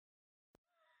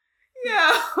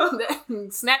Yeah.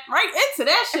 Snapped right into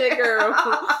that shit, girl.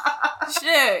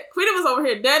 Shit. Quita was over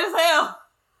here dead as hell.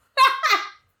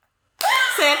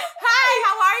 Said, "Hi,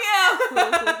 how are you?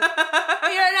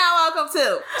 You're not welcome to."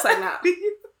 It's like, nah.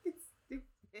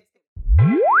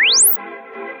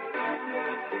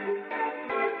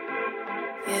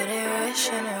 Yeah, they wish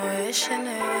and they wish and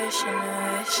they wish and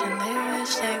they wish and they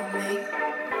wish they were me.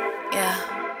 Yeah.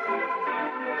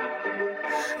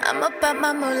 I'm about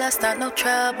my moolah, start no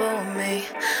trouble with me.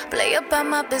 Play about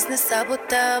my business, I will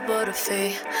double the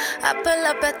fee. I pull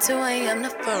up at 2 a.m. to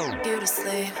fuck you to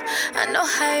sleep. I know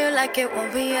how you like it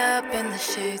when we up in the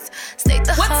sheets.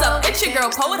 What's up? It's your girl,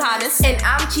 Poet Honest. And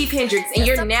I'm Chief Hendrix, and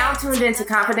you're now tuned into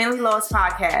Confidently Lost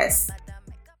Podcast.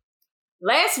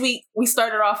 Last week, we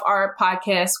started off our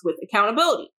podcast with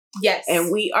accountability. Yes.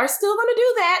 And we are still going to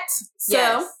do that. So,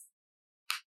 yes.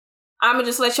 I'm going to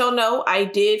just let y'all know I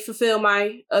did fulfill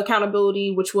my accountability,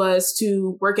 which was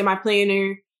to work in my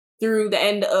planner through the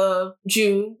end of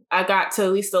June. I got to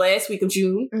at least the last week of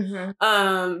June.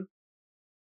 Mm-hmm.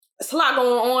 It's a lot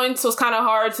going on, so it's kind of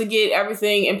hard to get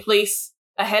everything in place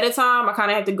ahead of time. I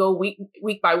kind of have to go week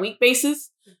by week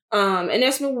basis. And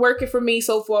that's been working for me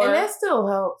so far. And that still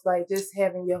helps, like just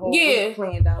having your whole week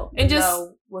planned out. And just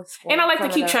know what's going and I like to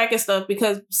keep track of stuff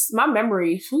because my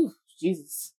memory,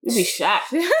 Jesus, you'd be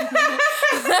shocked. Like,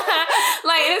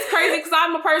 it's crazy because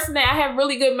I'm a person that I have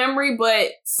really good memory,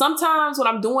 but sometimes when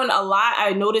I'm doing a lot,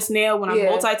 I notice now when I'm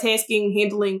multitasking,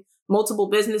 handling multiple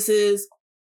businesses,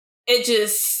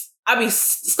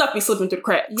 stuff be slipping through the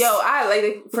cracks. Yo,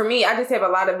 for me, I just have a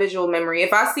lot of visual memory.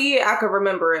 If I see it, I could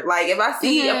remember it. Like if I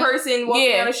see a person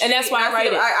walking down the street, and that's why I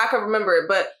write it. I could remember it,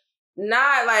 but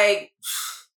not like.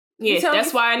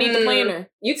 That's why I need the planner.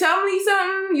 You tell me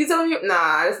something. You tell me.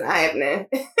 Nah, it's not happening.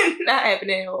 Not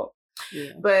happening at all.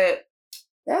 Yeah. But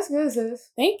that's good, sis.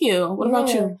 Thank you. What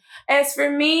about you? As for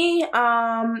me,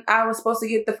 I was supposed to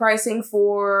get the pricing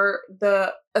for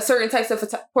a certain types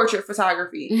of portrait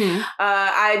photography. Mm-hmm.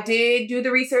 I did do the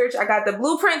research. I got the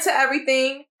blueprint to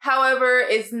everything. However,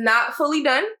 it's not fully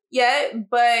done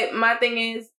yet. But my thing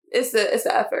is, it's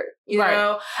an effort. You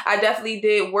know, I definitely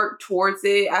did work towards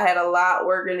it. I had a lot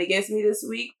working against me this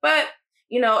week, but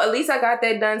at least I got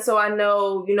that done. So I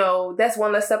know, that's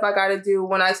one less step I got to do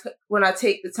when I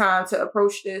take the time to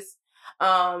approach this.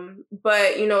 But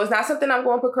it's not something I'm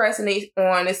going to procrastinate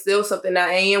on. It's still something that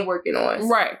I am working on.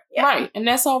 Right. Yeah. Right. And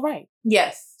that's all right.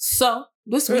 Yes. So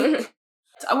this week,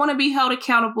 I want to be held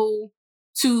accountable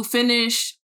to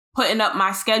finish putting up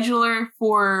my scheduler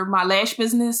for my lash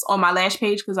business on my lash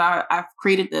page because I've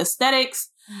created the aesthetics.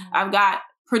 Mm-hmm. I've got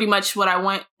pretty much what I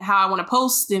want, how I want to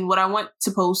post and what I want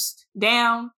to post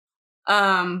down.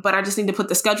 But I just need to put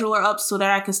the scheduler up so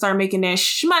that I can start making that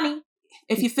money.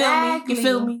 If you feel me, you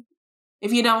feel me.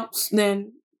 If you don't,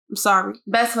 then I'm sorry.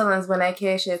 Best feelings when that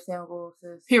cash app sound goes,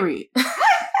 sis. Period.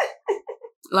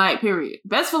 Period.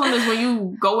 Best feeling is when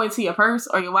you go into your purse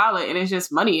or your wallet and it's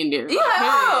just money in there.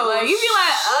 Yeah. You be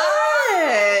like,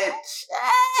 shit.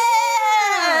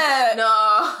 No,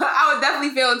 I would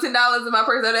definitely feel $10 in my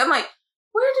purse. I'm like,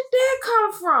 where did that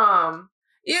come from?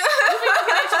 Yeah.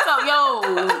 Yo,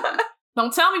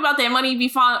 don't tell me about that money you be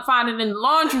finding in the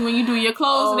laundry when you do your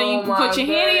clothes and then you put your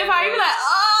hand in your pocket. You be like,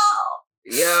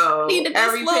 yo, need to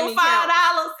every little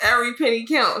 $5. Every penny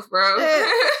counts, bro.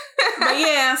 But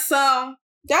yeah, so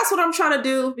that's what I'm trying to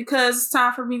do because it's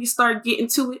time for me to start getting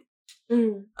to it.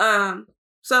 Mm.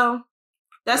 So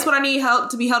that's what I need help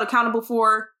to be held accountable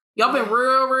for. Y'all been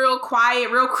real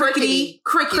quiet, real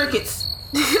crickets.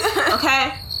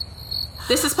 Okay?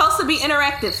 This is supposed to be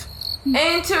interactive,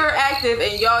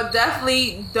 and y'all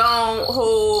definitely don't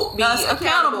hold me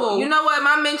accountable. You know what?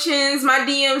 My mentions, my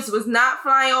DMs was not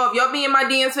flying off. Y'all be in my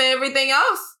DMs for everything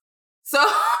else. So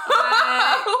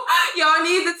y'all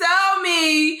need to tell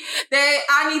me that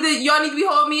y'all need to be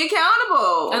holding me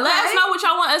accountable. Okay? And let us know what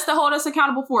y'all want us to hold us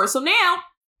accountable for. So now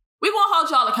we gonna hold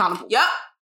y'all accountable.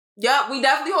 Yep, we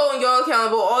definitely holding y'all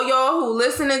accountable. All y'all who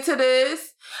listening to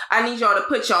this, I need y'all to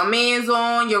put your mans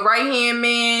on, your right hand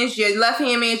mans, your left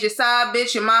hand mans, your side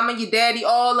bitch, your mama, your daddy,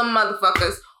 all them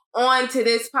motherfuckers onto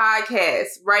this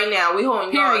podcast right now. We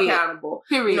holding y'all accountable.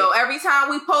 Period. Every time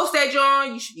we post that,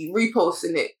 John, you should be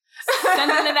reposting it.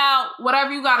 Sending it out,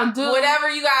 whatever you gotta do.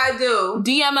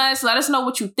 DM us, let us know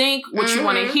what you think, what you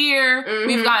want to hear. Mm-hmm.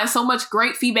 We've gotten so much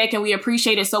great feedback and we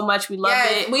appreciate it so much. We love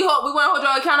it. We want to hold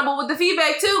y'all accountable with the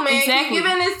feedback too, man. Exactly. Keep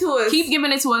giving it to us. Keep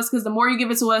giving it to us because the more you give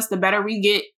it to us, the better we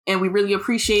get, and we really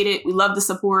appreciate it. We love the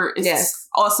support. It's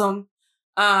awesome.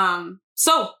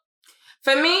 So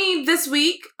for me this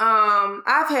week,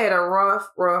 I've had a rough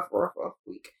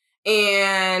week,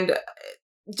 and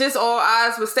just all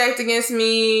odds were stacked against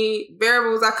me.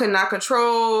 Variables I could not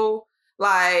control.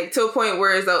 Like, to a point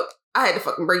where I had to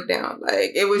fucking break down.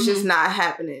 Like, it was just not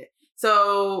happening.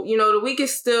 So, you know, the week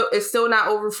is still not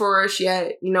over for us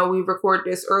yet. You know, we recorded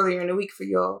this earlier in the week for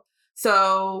y'all.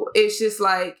 So it's just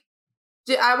like,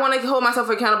 I want to hold myself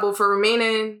accountable for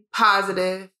remaining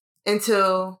positive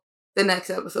until the next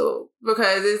episode,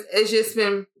 because it's just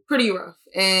been pretty rough.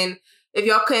 And if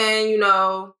y'all can, you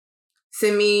know,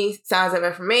 send me signs of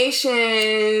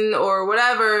affirmation or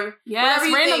whatever. Yes,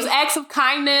 random acts of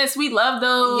kindness. We love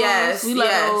those. Yes, we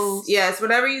love those. Yes,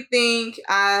 whatever you think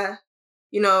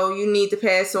you need to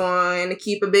pass on to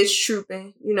keep a bitch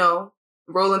trooping, you know,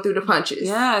 rolling through the punches.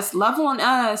 Yes, love on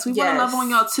us. We want to love on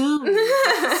y'all too.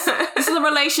 This is a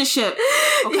relationship,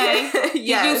 okay?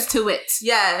 Get used to it.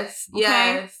 Yes, okay?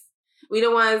 Yes. We the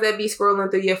ones that be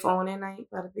scrolling through your phone at night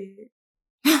by the bed.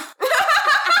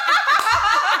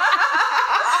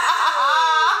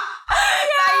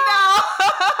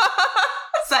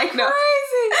 Psych no.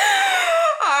 Crazy.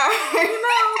 All right. You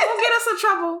know, don't get us in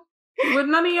trouble with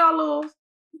none of y'all little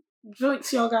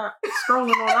joints y'all got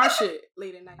scrolling on our shit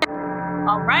late at night.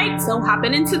 All right, so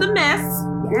hopping into the mess.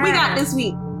 What we got this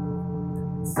week?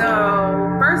 So,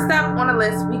 first up on the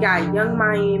list, we got Young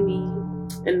Miami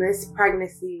and this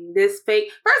pregnancy, this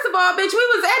fake. First of all, bitch, we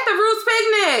was at the Roots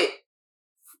picnic.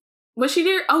 Was she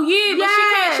there? Oh, yeah.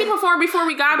 But she performed before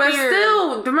we got there. But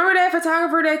still, remember that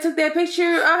photographer that took that picture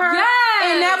of her? Yes.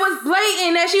 And that was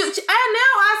blatant. That and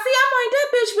now I see, I'm like, that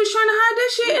bitch was trying to hide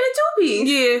that shit in a two-piece.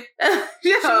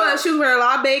 Yeah. She was wearing a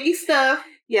lot of baggy stuff.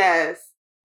 Yes.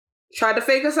 Tried to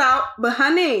fake us out. But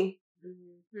honey,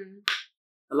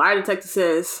 the lie detector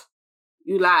says,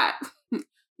 you lied.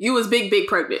 You was big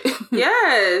pregnant.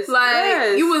 Yes.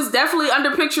 You was definitely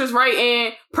under pictures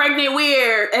writing pregnant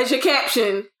where as your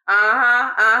caption.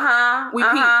 And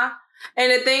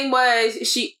the thing was,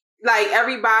 she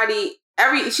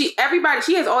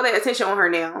has all that attention on her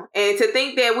now. And to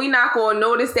think that we not gonna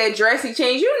notice that dressy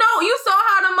change, you know, you saw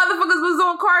how the motherfuckers was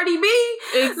on Cardi B.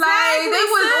 Exactly. Like, they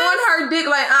was on her dick,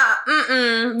 like,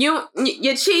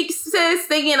 your cheeks, sis,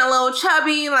 they getting a little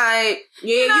chubby, like,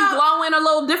 you glowing a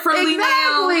little differently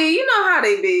now. Exactly. You know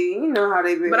how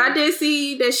they be. But I did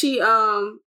see that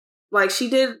she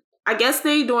did, I guess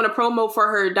they doing a promo for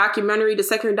her documentary, the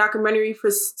second documentary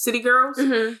for City Girls.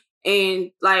 Mm-hmm.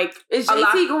 And like, is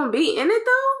JT gonna be in it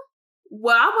though?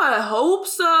 Well, I would hope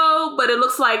so, but it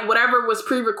looks like whatever was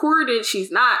pre-recorded,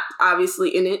 she's not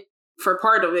obviously in it for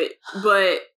part of it.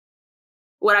 But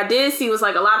what I did see was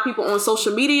like a lot of people on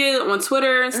social media, on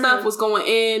Twitter and stuff, was going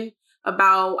in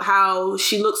about how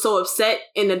she looked so upset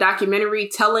in the documentary,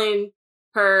 telling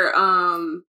her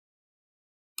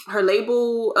her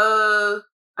label,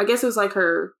 I guess it was like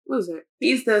her, what is it?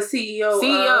 He's the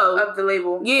CEO of the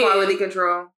label, Quality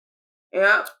Control.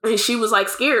 Yeah. And she was like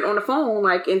scared on the phone,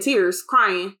 like in tears,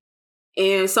 crying.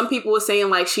 And some people were saying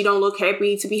like she don't look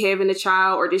happy to be having a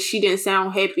child, or that she didn't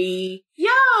sound happy. Yo,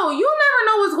 you never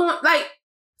know what's going, like,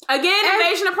 again,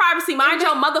 invasion of privacy. Mind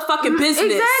your motherfucking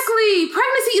business. Exactly.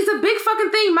 Pregnancy is a big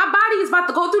fucking thing. My body is about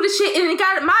to go through this shit, and it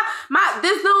got my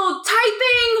this little tight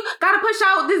thing got to push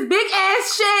out this big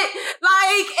ass shit.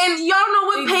 Like, and y'all know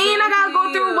what pain I gotta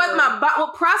go through,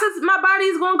 what process my body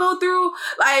is gonna go through.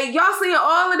 Like, y'all seeing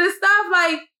all of this stuff,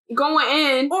 like, going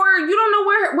in, or you don't know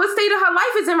what state of her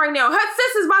life is in right now. Her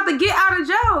sis is about to get out of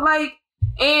jail. Like.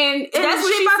 And that's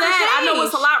what she said. I know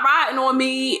it's a lot riding on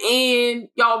me, and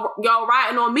y'all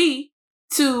riding on me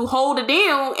to hold it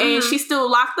down, and she's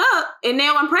still locked up, and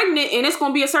now I'm pregnant, and it's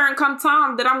going to be a certain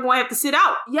time that I'm going to have to sit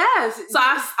out. Yes. So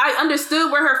I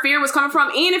understood where her fear was coming from,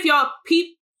 and if y'all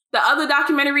peep the other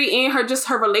documentary and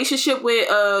her relationship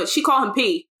with, she called him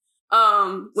P.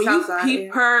 When Southside, you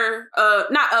peep her,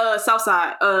 not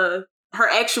Southside, her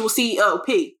actual CEO,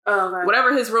 P. Oh, right.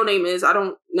 Whatever his real name is, I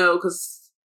don't know, because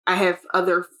I have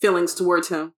other feelings towards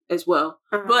him as well.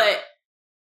 But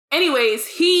anyways,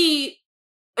 he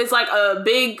is like a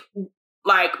big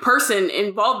like person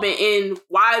involvement in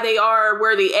why they are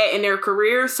where they at in their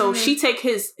career. So she take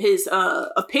his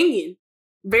opinion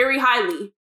very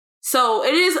highly. So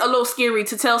it is a little scary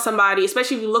to tell somebody,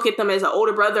 especially if you look at them as an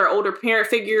older brother or older parent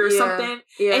figure or something.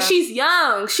 Yeah. And she's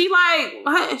young. She's like 20,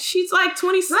 like 22,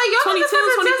 23 years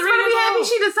be happy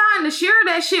she decided to share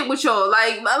that shit with y'all.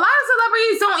 Like, a lot of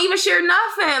celebrities don't even share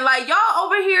nothing. Like, y'all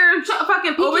over here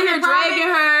fucking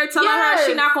dragging her, telling her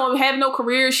she not gonna have no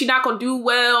career, she not gonna do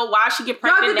well. Why she get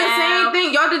pregnant now?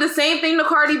 Y'all did the same thing to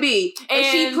Cardi B, and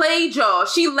she played y'all.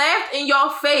 She laughed in y'all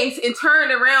face and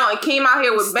turned around and came out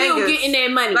here with bangers. Still getting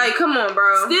that money. Like, come on,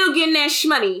 bro. Still getting that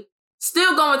shmoney.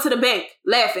 Still going to the bank,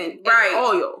 laughing. Right.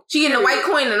 Oil. She getting the white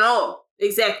coin and all.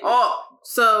 Exactly. All.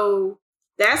 So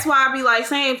That's why I be like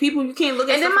saying people, you can't look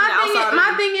at stuff from the outside.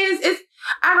 My thing is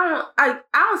I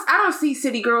don't see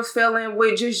City Girls failing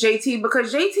with just JT,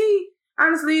 because JT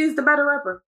honestly is the better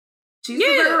rapper. She's the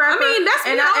better rapper. I mean, that's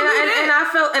and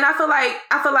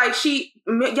I feel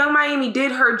like Young Miami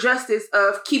did her justice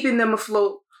of keeping them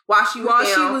afloat while she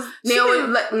was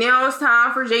down. Now it's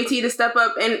time for JT to step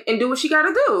up and do what she got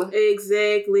to do.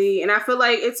 Exactly. And I feel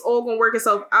like it's all gonna work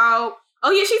itself out.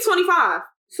 Oh yeah, she's 25.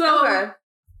 So okay.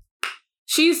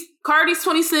 Cardi's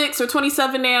 26 or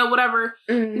 27 now, whatever.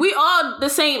 Mm-hmm. We all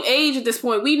the same age at this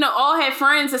point. We all have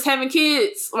friends that's having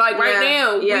kids. Like right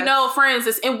now, we know friends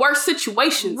that's in worse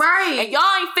situations. Right. And y'all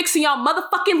ain't fixing y'all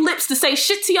motherfucking lips to say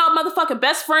shit to y'all motherfucking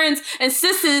best friends and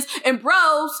sisters and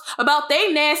bros about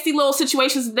they nasty little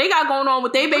situations they got going on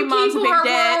with their baby moms and baby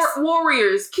dads.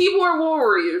 Keyboard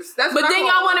warriors. That's but then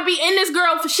y'all want to be in this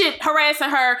girl for shit, harassing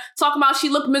her, talking about she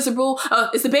looked miserable.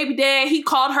 It's the baby dad. He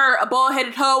called her a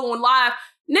bald-headed hoe on live.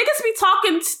 Niggas be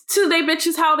talking to they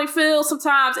bitches how they feel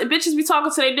sometimes, and bitches be talking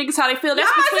to their niggas how they feel.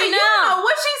 That's between them. You know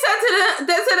what she said to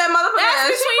that motherfucker. That's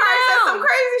between them. Said some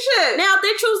crazy shit. Now, if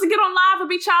they choose to get on live and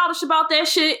be childish about that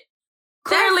shit,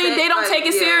 clearly they don't take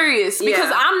it serious.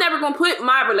 Because I'm never going to put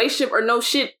my relationship or no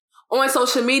shit on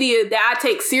social media that I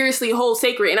take seriously, hold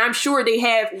sacred. And I'm sure they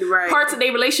have parts of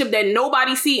their relationship that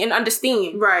nobody see and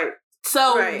understand. Right.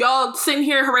 So y'all sitting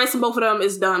here harassing both of them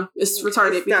is dumb. It's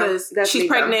retarded because she's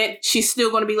pregnant. Dumb. She's still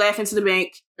going to be laughing to the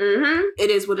bank. Mm-hmm. It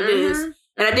is what it is.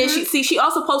 And I did. She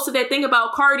also posted that thing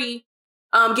about Cardi,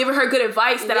 giving her good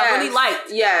advice that I really liked.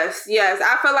 Yes.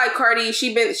 I feel like Cardi,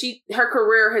 her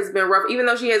career has been rough, even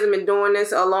though she hasn't been doing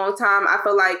this a long time. I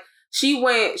feel like she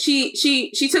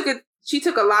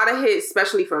took a lot of hits,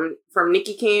 especially from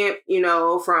Nicki Camp.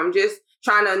 From just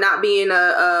trying to not being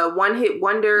a one-hit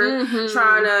wonder,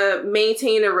 trying to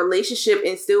maintain a relationship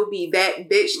and still be that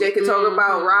bitch that can talk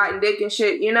about riding dick and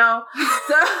shit, So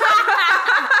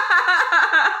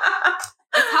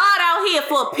it's hard out here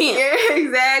for a pimp. Yeah,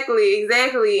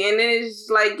 exactly. And then it's just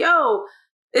like, yo,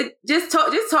 just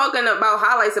talking about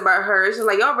highlights about her. It's just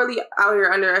like, y'all really out here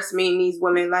underestimating these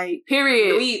women. Like,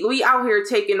 period. We out here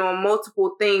taking on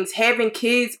multiple things, having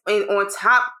kids, and on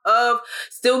top of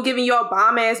still giving y'all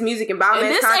bomb ass music and bomb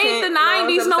ass content. This ain't the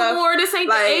 90s no more. This ain't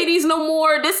the 80s no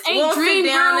more. This ain't Dream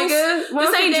Girls.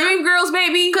 This ain't Dream Girls,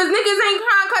 baby. Because niggas ain't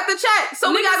trying to cut the check.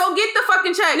 So we gotta go get the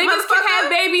fucking check. Niggas can have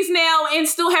babies now and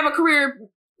still have a career.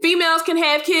 Females can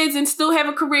have kids and still have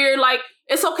a career. Like,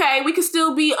 it's okay. We can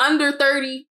still be under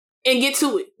 30 and get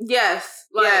to it. Yes.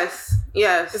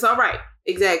 It's all right.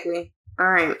 Exactly. All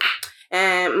right.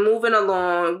 And moving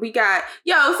along, we got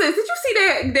sis. Did you see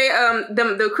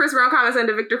the Chris Brown comments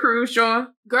under Victor Cruz,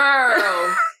 John? Girl. As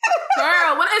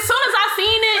soon as I seen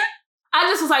it, I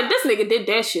just was like, this nigga did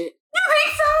that shit. You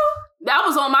think so? That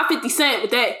was on my 50 Cent with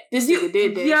that. This nigga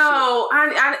did that shit.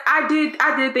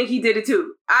 I did think he did it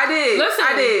too. I did. Listen,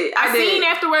 I seen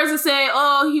afterwards and said,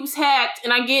 oh, he was hacked.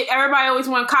 And I get everybody always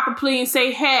want to cop a plea and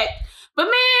say hacked. But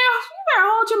man, you better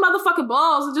hold your motherfucking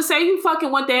balls and just say you fucking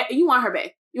want that. You want her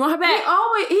back. You want her back?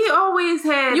 He always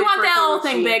had. You want that old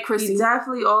thing back, Chrissy? He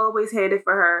definitely always had it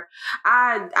for her.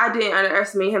 I didn't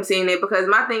underestimate him saying it because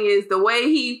my thing is the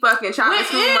way he fucking tried to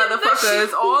screw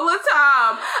motherfuckers all the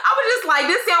time. I was just like,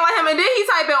 this sound like him, and then he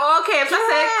typed in all caps. Yes. I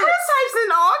said, Chris types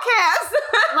in all caps.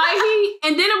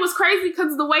 And then it was crazy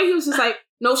because the way he was just like,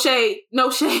 no shade.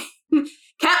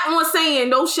 Kept on saying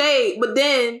no shade, but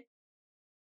then.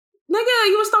 Nigga,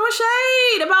 you was throwing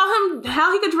shade about him,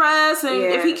 how he could dress, and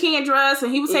if he can't dress,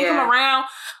 and he was taking him around.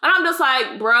 And I'm just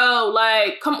like, bro,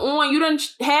 like, come on. You done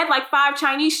had like 5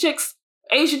 Chinese chicks,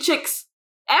 Asian chicks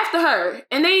after her,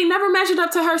 and they never measured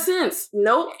up to her since.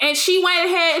 Nope. And she went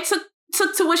ahead and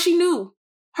took to what she knew,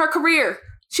 her career.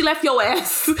 She left your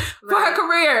ass for her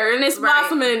career, and it's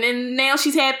blossoming, and now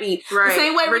she's happy. Right. The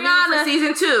same way Rihanna for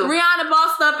season 2. Rihanna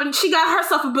bossed up, and she got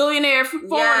herself a billionaire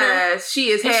foreigner. Yes, she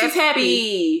is happy. She's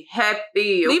happy.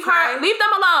 Happy. Leave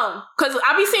them alone, because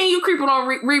I be seeing you creeping on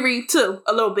Riri too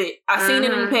a little bit. I've seen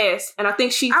it in the past, and I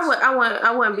think she.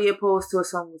 I wouldn't be opposed to a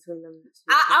song between them.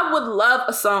 I would love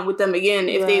a song with them again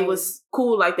if they was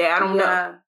cool like that. I don't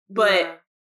know, but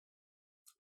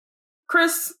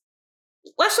Chris.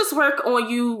 Let's just work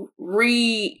on you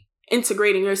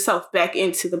reintegrating yourself back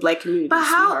into the Black community. But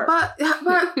how? But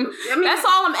I mean, that's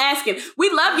all I'm asking. We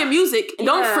love your music, and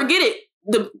don't forget it.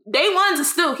 The day ones are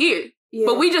still here,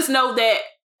 but we just know that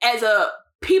as a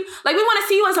people, like we want to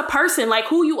see you as a person, like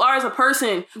who you are as a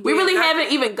person. We really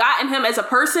haven't even gotten him as a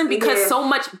person because so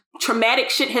much traumatic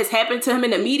shit has happened to him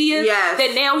in the media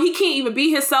that now he can't even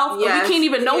be himself. We can't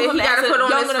even know him as a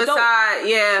young adult.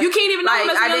 Yeah, you can't even know him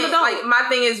as a young adult. Like my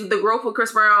thing is the growth of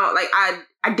Chris Brown. Like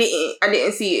I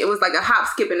didn't see it. It was like a hop,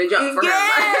 skip, and a jump for him.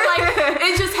 Like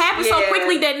it just happened so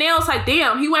quickly that now it's like,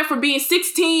 damn, he went from being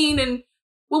 16 and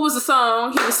what was the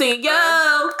song? He was singing, yo.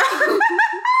 So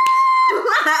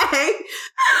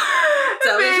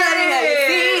we have you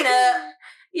seen it.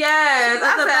 Yes.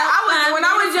 When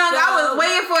I was young, I was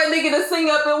waiting for a nigga to sing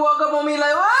up and walk up on me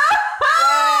like, what?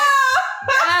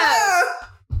 Yes.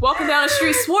 Walking down the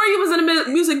street, swore you was in a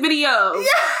music video. Yeah.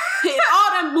 Hitting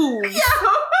all them moves. Yeah.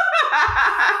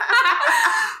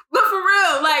 But for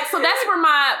real, like, so that's where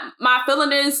my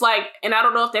feeling is, like, and I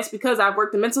don't know if that's because I've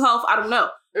worked in mental health, I don't know.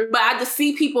 Mm-hmm. But I just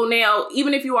see people now,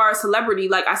 even if you are a celebrity,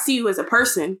 like, I see you as a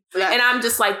person. Yes. And I'm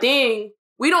just like, dang,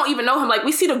 we don't even know him. Like,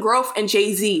 we see the growth in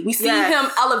Jay-Z. We see him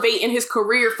elevate in his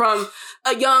career from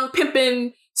a young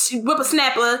pimping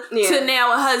whippersnapper to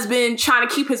now a husband trying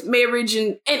to keep his marriage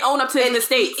and own up to his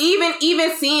mistakes. Even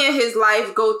seeing his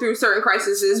life go through certain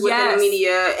crises within the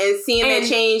media and seeing that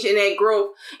change and that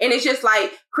growth. And it's just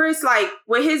like, Chris, like,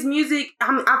 with his music,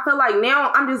 I feel like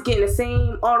now I'm just getting the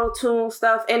same auto-tune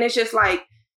stuff. And it's just like,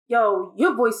 yo,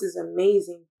 your voice is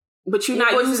amazing. But you're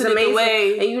not using it the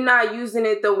way. And you're not using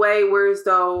it the way where it's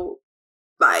though,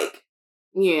 like...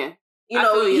 Yeah. You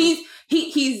know, he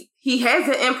has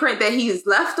an imprint that he's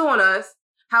left on us.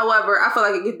 However, I feel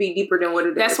like it could be deeper than what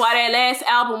it is. That's why that last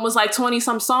album was like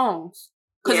 20-some songs.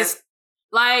 Because it's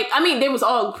like, I mean, they was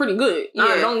all pretty good.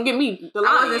 Yeah. Don't get me the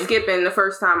line. I wasn't skipping the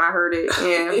first time I heard it.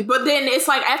 Yeah. But then it's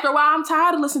like, after a while, I'm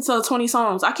tired of listening to 20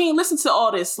 songs. I can't listen to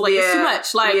all this. Like, it's too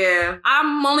much. Like,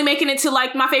 I'm only making it to,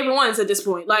 like, my favorite ones at this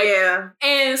point. Like,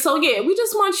 and so, we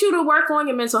just want you to work on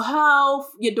your mental health.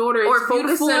 Your daughter is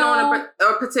beautiful. Focusing on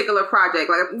a particular project.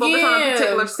 Like, focus on a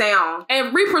particular sound.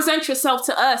 And represent yourself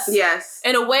to us. Yes.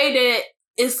 In a way that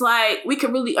it's like we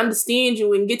can really understand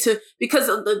you and get to, because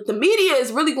the media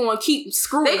is really going to keep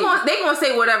screwing. They going to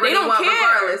say whatever they want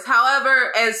regardless.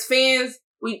 However, as fans,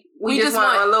 we just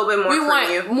want a little bit more from you. We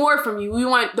want more from you. We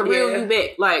want the real you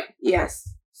back. Like, yes.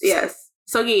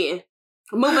 So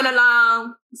moving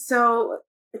along. So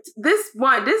this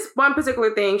one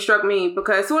particular thing struck me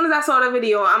because as soon as I saw the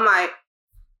video, I'm like,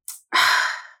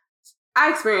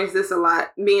 I experienced this a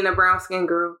lot, being a brown-skinned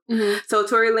girl. Mm-hmm. So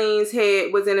Tory Lanez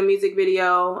was in a music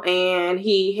video, and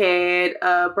he had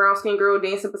a brown-skinned girl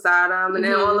dancing beside him, and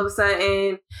then all of a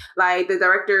sudden, like, the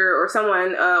director or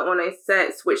someone on a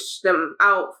set switched them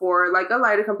out for, like, a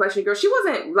lighter complexion girl. She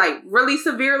wasn't, like, really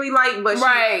severely light, but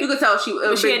you could tell she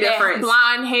was a big difference.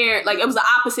 Blonde hair, like, it was the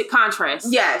opposite contrast.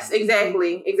 Yes,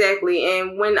 exactly.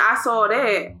 And when I saw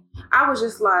that, I was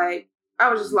just like,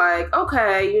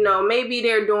 okay, you know, maybe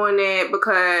they're doing that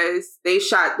because they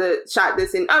shot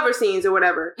this in other scenes or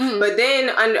whatever. Mm-hmm. But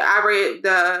then I read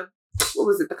the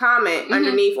comment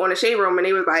underneath on the Shade Room, and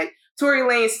they was like, Tory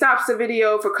Lanez stops the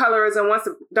video for colors and wants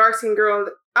a dark skinned girl.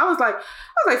 I was like,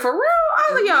 for real?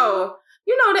 I was like, yo,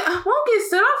 you know, that won't get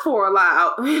stood up for a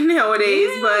lot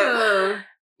nowadays, but.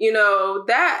 You know,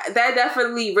 that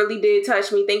definitely really did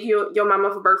touch me. Thank you, your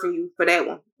mama, for birthing you for that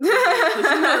one. You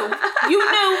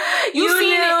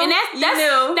seen it. And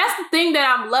that's the thing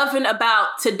that I'm loving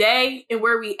about today and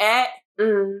where we at.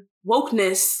 Mm.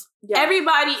 Wokeness. Yes.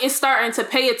 Everybody is starting to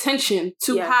pay attention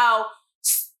to how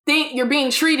you're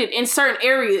being treated in certain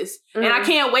areas. Mm. And I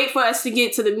can't wait for us to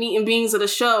get to the meat and beans of the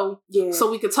show so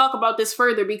we could talk about this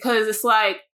further, because it's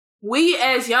like, we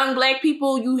as young Black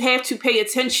people, you have to pay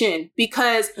attention,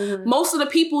 because most of the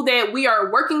people that we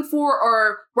are working for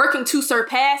or working to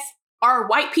surpass are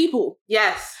white people.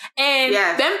 Yes. And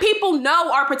them people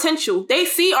know our potential. They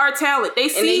see our talent. They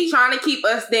trying to keep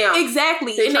us down.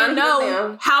 Exactly. And they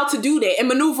know how to do that and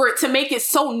maneuver it to make it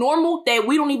so normal that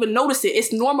we don't even notice it.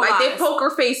 It's normalized. Like, their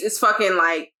poker face is fucking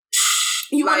like,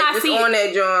 you will not see on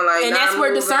that joint. Like, and that's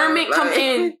where discernment come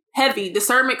in heavy.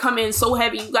 Discernment come in so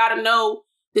heavy. You got to know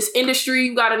this industry,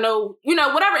 you gotta know, you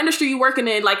know, whatever industry you're working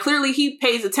in, like, clearly he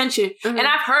pays attention. Mm-hmm. And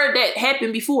I've heard that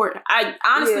happen before. I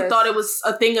honestly thought it was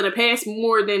a thing of the past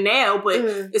more than now, but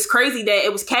it's crazy that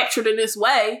it was captured in this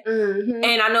way. Mm-hmm.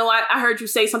 And I know I heard you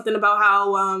say something about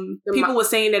how people were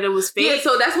saying that it was fake. Yeah,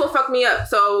 so that's what fucked me up.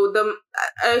 So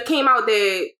it came out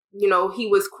that, you know, he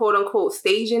was quote unquote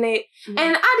staging it. Mm-hmm.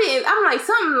 And I'm like,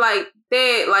 something like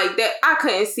that, I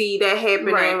couldn't see that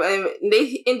happening. Right.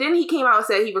 And then he came out and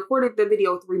said he recorded the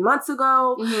video 3 months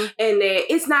ago, and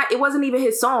that it wasn't even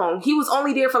his song. He was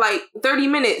only there for like 30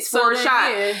 minutes for a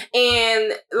shot. Yeah.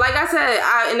 And like I said,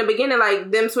 in the beginning,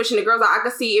 like, them switching the girls out, I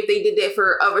could see if they did that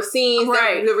for other scenes.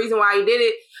 Right. That's the reason why he did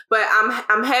it. But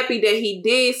I'm happy that he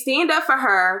did stand up for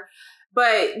her.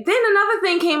 But then another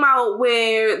thing came out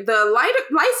where the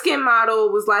light-skinned model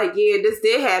was like, yeah, this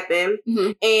did happen.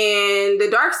 Mm-hmm. And the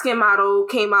dark-skinned model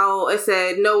came out and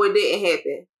said, no, it didn't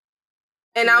happen.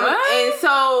 And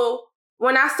so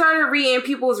when I started reading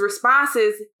people's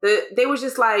responses, they was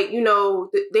just like, you know,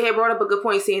 they had brought up a good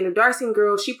point saying the dark-skinned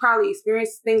girl, she probably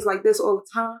experienced things like this all the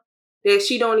time, that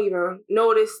she don't even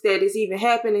notice that it's even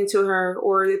happening to her,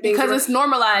 or the things because it's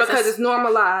normalized. Because it's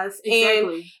normalized.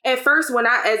 Exactly. And at first, when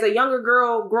I, as a younger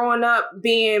girl growing up,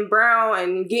 being brown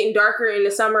and getting darker in the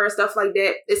summer and stuff like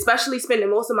that, especially spending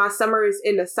most of my summers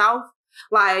in the South,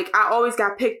 like I always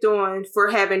got picked on for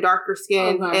having darker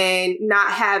skin and not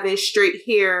having straight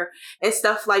hair and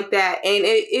stuff like that. And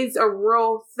it is a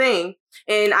real thing.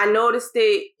 And I noticed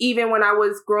it even when I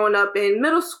was growing up in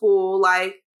middle school,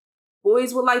 like,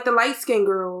 boys would like the light-skinned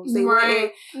girls. They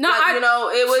wouldn't. No, like, you know,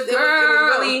 it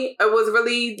was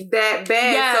really that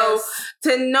bad. Yes. So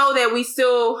to know that we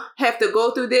still have to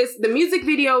go through this, the music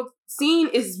video scene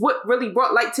is what really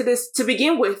brought light to this to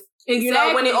begin with. Exactly. You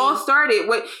know, when it all started,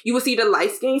 what you would see the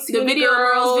light-skinned skinny the video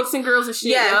girls, vixen girls and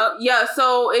shit. Yeah, yeah.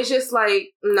 So it's just like,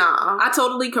 nah. I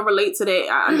totally can relate to that.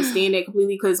 I understand that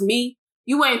completely because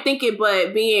you ain't thinking,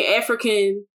 but being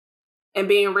African and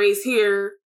being raised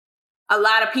here, a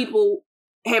lot of people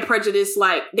had prejudice,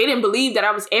 like, they didn't believe that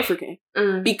I was African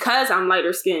because I'm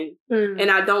lighter skinned and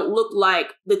I don't look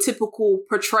like the typical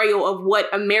portrayal of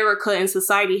what America and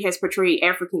society has portrayed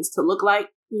Africans to look like.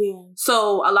 Yeah.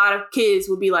 So a lot of kids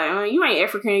would be like, you ain't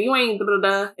African, you ain't blah, blah,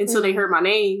 blah, until they heard my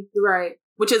name. Right.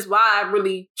 Which is why I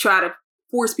really try to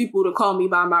force people to call me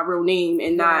by my real name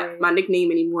and not my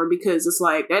nickname anymore, because it's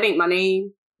like, that ain't my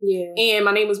name. Yeah. And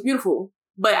my name was beautiful.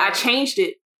 But I changed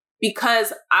it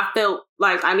because I felt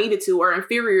like I needed to, or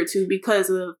inferior to, because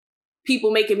of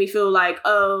people making me feel like,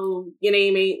 oh, your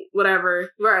name ain't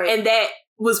whatever. Right. And that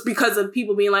was because of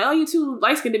people being like, oh, you too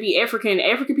light-skinned to be African.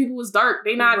 African people was dark.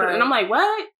 They not. Right. And I'm like,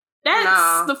 what?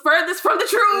 That's the furthest from the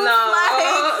truth.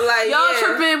 No. Like y'all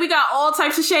tripping. We got all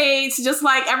types of shades, just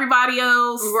like everybody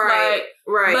else. Right.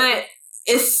 Right. But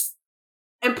it's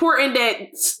important that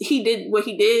he did what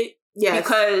he did. Yes.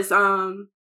 Because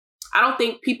I don't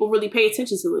think people really pay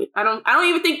attention to it. I don't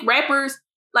even think rappers,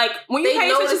 like, when you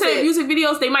pay attention to their music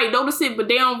videos, they might notice it, but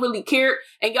they don't really care.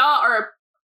 And y'all are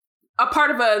a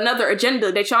part of another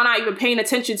agenda that y'all not even paying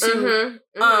attention to.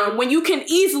 When you can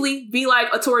easily be like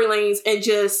a Tory Lanez and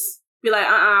just be like,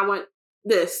 I want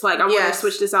this. Like, I want to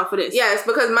switch this out for this. Yes,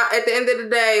 because at the end of the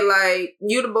day, like,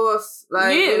 you the boss.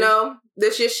 Like, you know,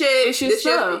 this your shit. It's your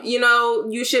stuff. You know,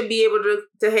 you should be able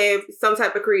to have some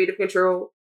type of creative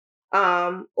control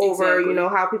over, you know,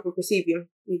 how people perceive you.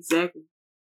 Exactly.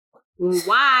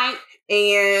 Why?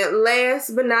 And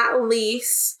last but not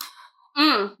least,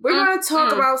 we're going to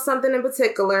talk about something in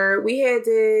particular. We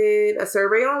did a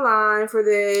survey online for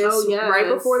this right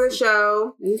before the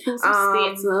show.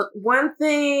 One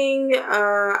thing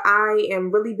I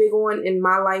am really big on in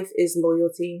my life is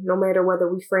loyalty, no matter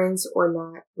whether we friends or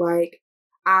not. Like,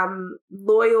 I'm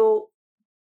loyal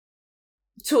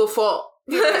to a fault.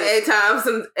 At times,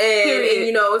 and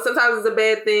you know, sometimes it's a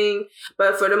bad thing,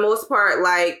 but for the most part,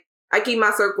 like, I keep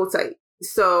my circle tight,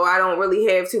 so I don't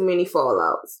really have too many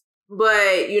fallouts.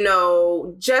 But, you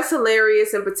know, Jess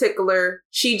Hilarious in particular,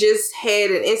 she just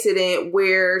had an incident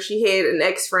where she had an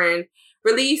ex-friend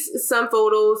release some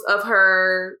photos of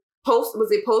her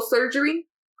post-surgery?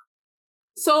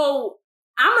 So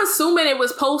I'm assuming it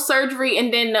was post-surgery,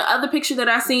 and then the other picture that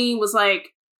I seen was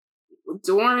like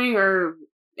during or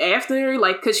after,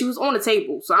 like, because she was on the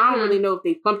table, so I don't really know if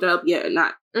they pumped her up yet or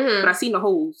not. But I seen the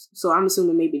holes, so I'm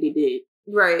assuming maybe they did.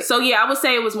 Right. So yeah, I would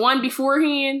say it was one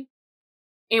beforehand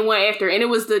and one after, and it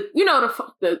was the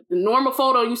normal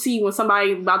photo you see when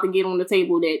somebody about to get on the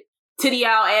table, that titty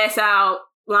out, ass out,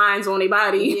 lines on their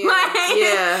body,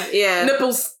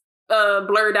 nipples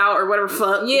blurred out or whatever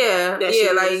fuck. Yeah,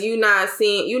 like you not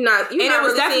really seeing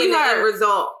the end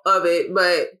result of it,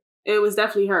 but. It was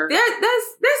definitely her.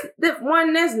 That's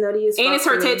one that's nutty as fuck. And it's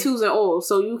her tattoos and all,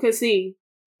 so you can see.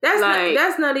 That's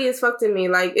nutty as fuck to me.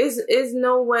 Like, is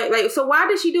no way. Like, so why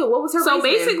did she do it? What was her reason?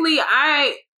 Basically,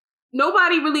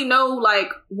 nobody really know,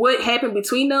 like, what happened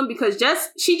between them, because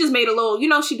she just made a little, you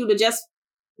know, she do the Jess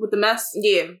with the mess.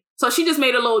 Yeah. So she just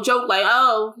made a little joke like,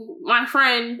 oh, my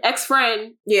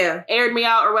ex-friend aired me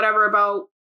out or whatever about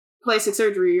plastic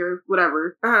surgery or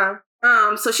whatever.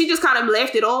 So she just kind of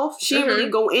laughed it off. She didn't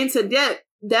really go into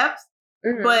depth.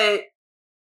 But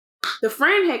the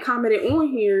friend had commented on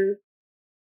here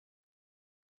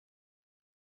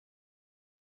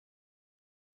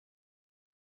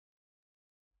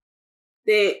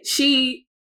that she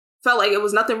felt like it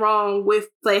was nothing wrong with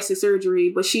plastic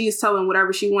surgery, but she's telling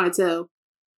whatever she wanted to tell.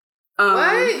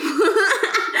 What?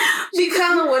 She's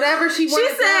telling whatever she wanted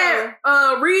to tell.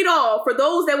 She said, read all. For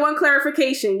those that want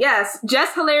clarification, yes,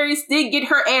 Jess Hilarious did get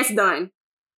her ass done.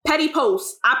 Petty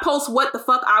posts. I post what the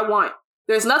fuck I want.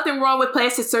 There's nothing wrong with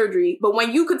plastic surgery, but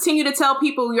when you continue to tell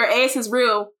people your ass is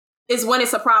real is when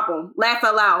it's a problem. Laugh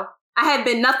out loud. I have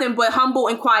been nothing but humble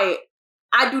and quiet.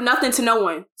 I do nothing to no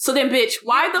one. So then, bitch,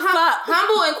 why the fuck?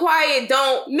 Humble and quiet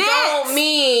don't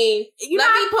mean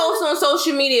let me post on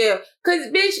social media. Cause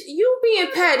bitch, you being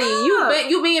petty.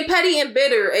 You being petty and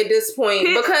bitter at this point.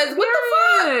 Because what the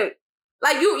fuck?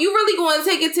 Like you really going to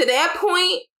take it to that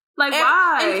point? Like,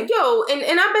 why?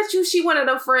 And I bet you she one of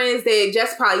them friends that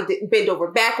just probably bent over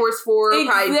backwards for her,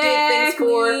 probably did things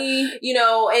for her,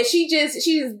 and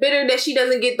she's bitter that she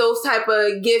doesn't get those type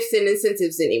of gifts and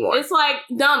incentives anymore. It's like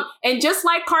dumb. And just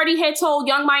like Cardi had told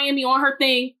Young Miami on her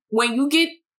thing, when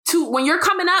you're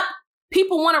coming up,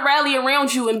 people want to rally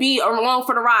around you and be along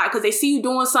for the ride because they see you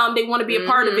doing something, they want to be a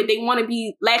part of it, they want to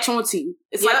be latch onto you.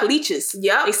 It's like leeches.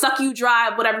 Yep. They suck you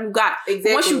dry, whatever you got.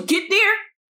 Exactly. Once you get there,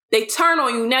 they turn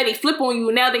on you. Now they flip on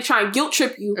you. Now they try and guilt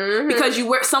trip you because you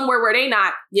were somewhere where they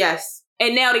not. Yes.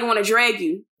 And now they want to drag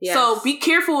you. Yes. So be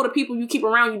careful of the people you keep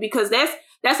around you because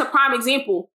that's a prime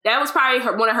example. That was probably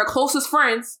one of her closest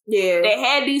friends. Yeah. That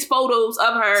had these photos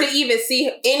of her. To even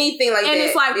see anything like that. And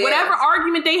it's like whatever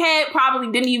argument they had probably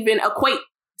didn't even equate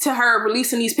to her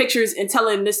releasing these pictures and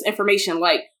telling this information.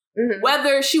 Like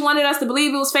whether she wanted us to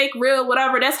believe it was fake, real,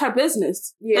 whatever, that's her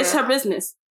business. Yeah. That's her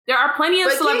business. There are plenty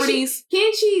of celebrities.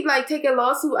 Can't she like take a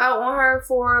lawsuit out on her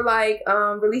for like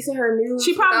releasing her news?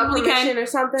 She probably can or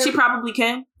something. She probably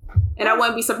can, and I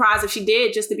wouldn't be surprised if she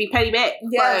did just to be petty back.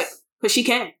 Yes, but she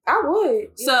can. I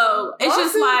would. So it's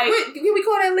just like, can we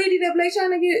call that lady that Blake trying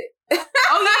to get?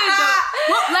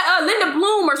 Linda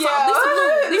Bloom or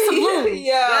something. Lisa Bloom.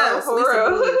 Yeah, for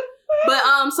real. Bloom.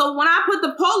 But so when I put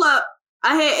the poll up,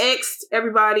 I had asked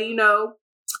everybody,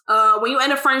 when you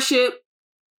end a friendship,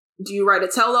 do you write a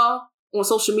tell-all on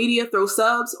social media, throw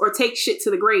subs, or take shit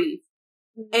to the grave?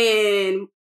 And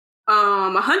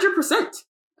 100%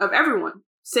 of everyone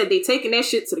said they taking that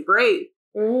shit to the grave.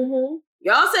 Y'all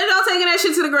said y'all taking that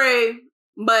shit to the grave,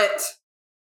 but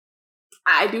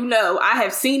I do know, I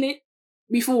have seen it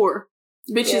before.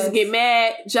 Bitches get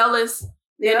mad, jealous,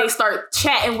 then they start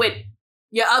chatting with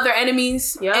your other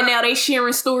enemies, and now they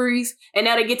sharing stories, and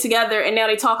now they get together, and now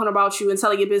they talking about you and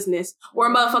telling your business. Or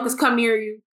motherfuckers come near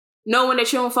you, knowing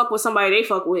that you don't fuck with somebody they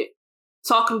fuck with,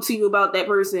 talking to you about that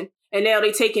person, and now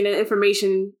they taking the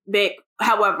information back,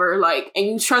 however, and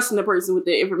you trusting the person with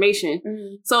the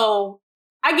information. So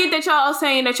I get that y'all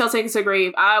saying that y'all take it to the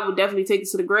grave. I would definitely take it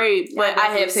to the grave, but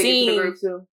I have seen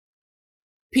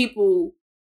people,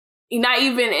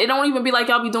 it don't even be like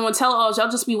y'all be doing tell-alls, y'all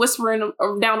just be whispering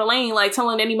down the lane, like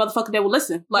telling any motherfucker that will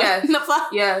listen. Like, the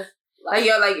fuck? Yes. Like,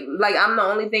 yo, like I'm the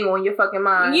only thing on your fucking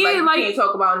mind. Yeah, you can't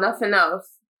talk about nothing else.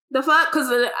 The fuck?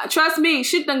 Because trust me,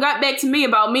 shit done got back to me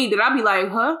about me that I be like,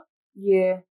 huh?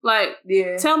 Yeah.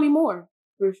 Tell me more.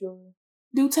 For sure.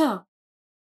 Do tell.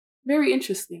 Very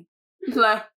interesting.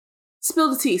 Like,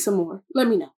 spill the tea some more. Let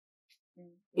me know.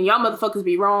 And y'all motherfuckers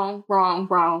be wrong.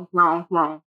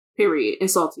 Period.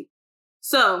 And salty.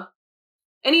 So,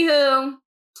 anywho,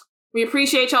 we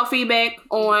appreciate y'all feedback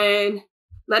on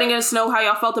letting us know how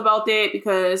y'all felt about that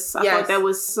because I thought that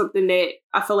was something that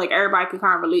I feel like everybody can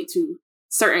kind of relate to.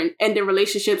 Certain ending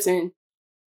relationships, and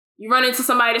you run into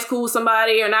somebody that's cool with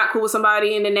somebody or not cool with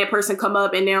somebody, and then that person come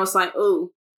up and now it's like,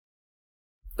 oh,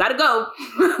 gotta go.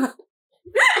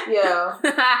 Yeah.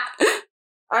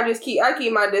 I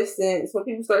keep my distance. When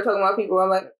people start talking about people, I'm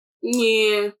like,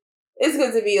 yeah, it's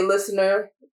good to be a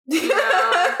listener.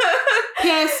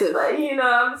 Passive.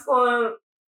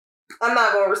 I'm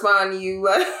not going to respond to you.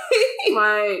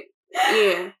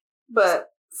 Yeah. But.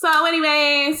 So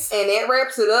anyways. And that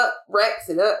wraps it up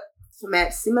for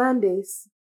Maxi Mondays.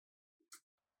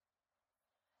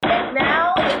 And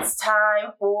now it's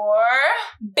time for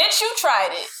Bitch, You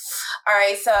Tried It. All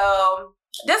right, so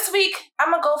this week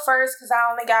I'm going to go first because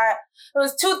it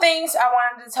was two things I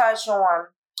wanted to touch on.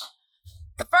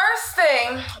 The first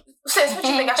thing, sis, what do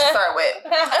you think I should start with?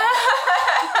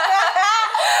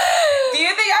 Do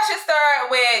you think I should start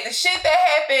with the shit that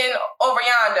happened over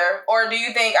yonder, or do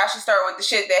you think I should start with the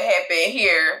shit that happened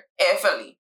here in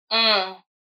Philly?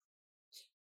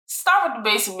 Start with the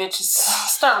basic bitches.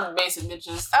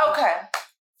 Okay.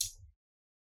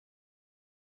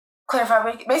 Clarify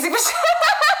basic bitches.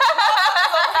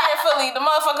 Over here in Philly, the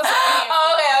motherfuckers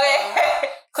over here. Okay.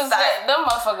 Because them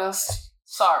motherfuckers,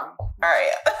 sorry. All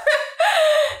right.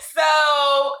 So,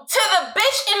 to the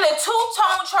bitch in the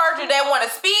two-tone Charger that want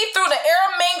to speed through the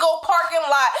Aramingo parking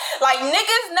lot like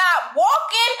niggas not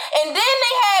walking, and then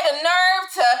they had the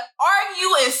nerve to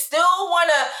argue and still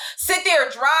want to sit there there,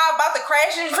 drive, about to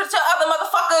crash into other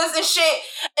motherfuckers and shit,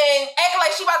 and act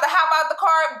like she about to hop out the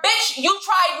car. Bitch, you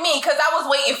tried me because I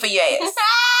was waiting for your ass.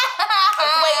 I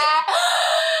was waiting.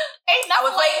 Ain't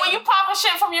nothing like when you popping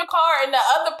shit from your car and the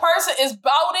other person is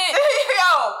about it.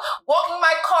 Yo, walking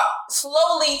my car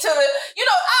slowly to the,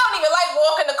 I don't even like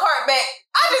walking the cart back.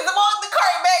 I just walk the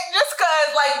cart back just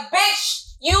cause, like,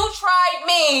 bitch, you tried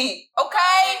me,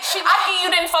 okay? She lucky you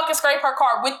didn't fucking scrape her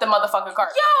car with the motherfucking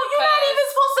cart. Yo, you're not even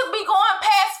supposed to be going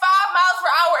past 5 miles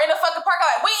per hour in a fucking parking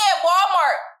lot. We at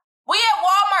Walmart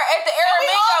at the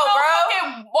Aramingo, bro.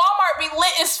 Fucking Walmart be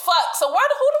lit as fuck. So where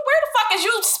the fuck is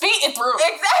you speeding through?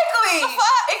 Exactly.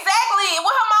 Exactly.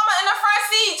 With her mama in the front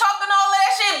seat talking all of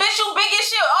that shit. Bitch, you big as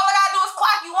shit. All I gotta do is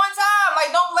clock you one time.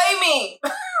 Like, don't blame me.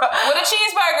 With a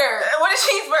cheeseburger. Then you're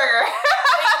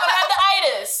gonna have the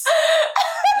itis.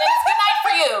 Then it's good night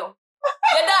for you.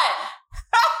 You're done.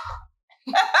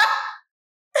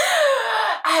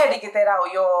 I had to get that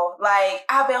out, y'all. Like,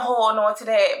 I've been holding on to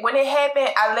that. When it happened,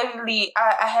 I literally,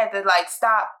 I had to, like,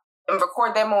 stop and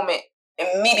record that moment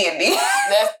immediately.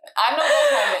 I know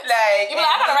those moments. Like, you be like,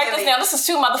 I gotta write this down. This is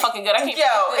too motherfucking good. I can't.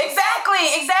 Yo,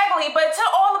 exactly. But to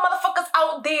all the motherfuckers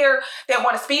out there that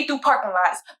want to speed through parking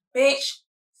lots, bitch,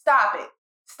 stop it.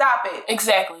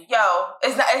 Exactly. Yo,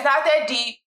 it's not that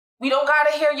deep. We don't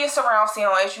gotta hear your surround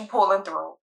sound as you pulling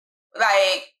through.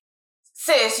 Like,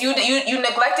 sis, you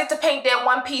neglected to paint that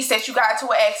one piece that you got to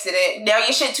an accident. Now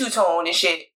your shit two-toned and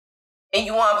shit. And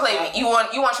you want to play me. You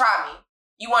want to try me.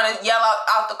 You want to yell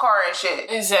out the car and shit.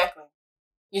 Exactly.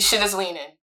 Your shit is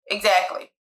leaning.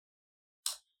 Exactly.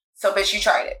 So, bitch, you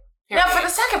tried it. Now, for the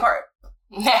second part.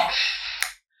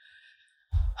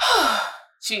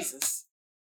 Jesus,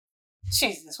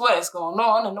 what is going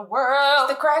on in the world?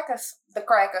 It's the crackers.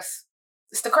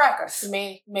 It's the crackers. The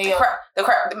mayo. The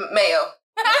mayo.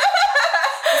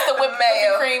 It's the whipped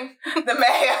mayo. Cream. The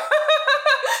mayo.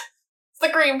 It's the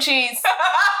cream cheese.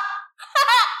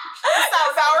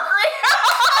 Sour cream.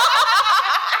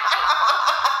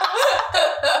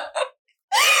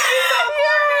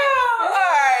 Yeah. All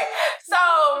right. So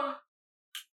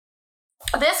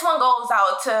this one goes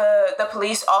out to the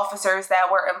police officers that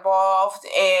were involved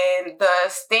in the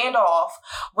standoff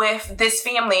with this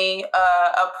family,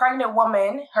 a pregnant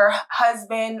woman, her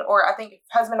husband, or I think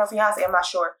husband or fiance, I'm not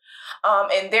sure,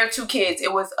 and their 2 kids.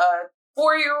 It was a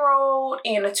 4-year-old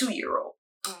and a 2-year-old.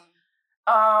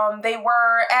 They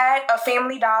were at a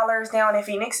Family Dollar's down in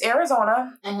Phoenix,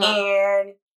 Arizona,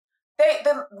 and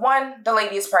the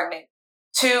lady is pregnant.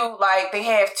 2, like, they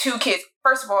have 2 kids.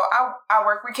 First of all, I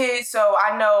work with kids, so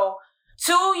I know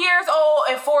 2 years old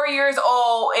and 4 years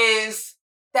old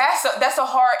that's a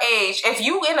hard age. If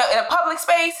you in a public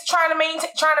space trying to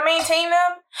maintain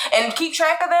them and keep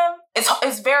track of them,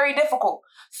 it's very difficult.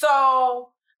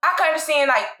 So I can understand,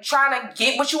 like, trying to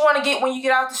get what you want to get when you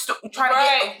get out the store, trying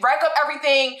to rack up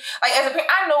everything. Like, as a parent,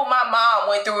 I know my mom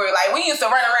went through it. Like, we used to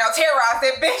run around terrorize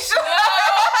that bitch.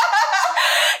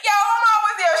 Yo, my mom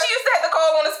was there. She used to have to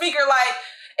call on the speaker, like,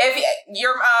 if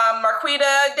you're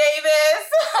Marquita Davis.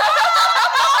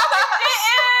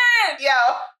 Yo.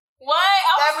 What?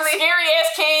 I was a scary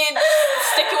ass kid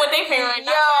sticking with their parents.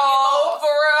 Yo,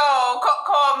 for real.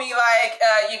 Call me, like,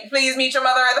 you please meet your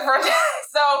mother at the front desk.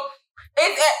 So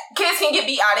kids can get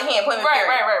beat out of hand.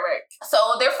 Right.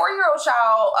 So their 4-year-old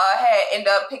child had ended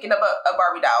up picking up a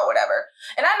Barbie doll or whatever.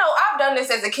 And I know I've done this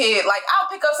as a kid. Like, I'll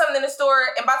pick up something in the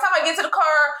store, and by the time I get to the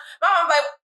car, my mom's like,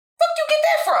 "Fuck you get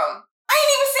that from? I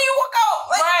ain't even see you walk out."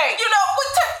 Like, right.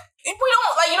 We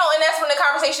don't, like, and that's when the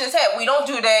conversation is had. We don't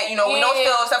do that. We don't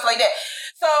steal stuff like that.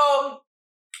 So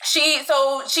they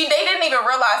didn't even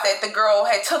realize that the girl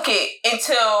had took it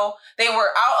until they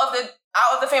were out of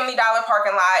the Family Dollar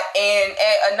parking lot and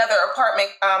at another apartment,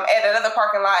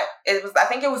 parking lot. I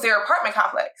think it was their apartment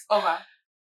complex. Okay.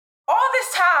 All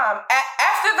this time,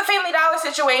 after the Family Dollar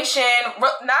situation,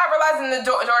 not realizing the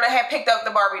daughter had picked up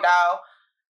the Barbie doll,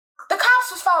 the cops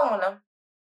was following them.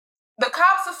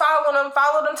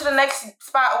 Followed them to the next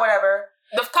spot or whatever.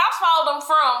 The cops followed them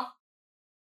from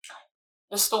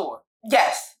the store.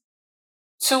 Yes.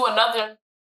 To another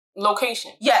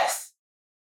location. Yes.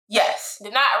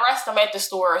 Did not arrest them at the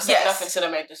store or say nothing to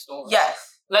them at the store.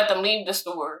 Yes. Let them leave the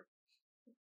store.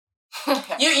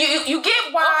 Okay. You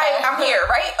get why I'm here,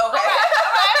 right? Okay.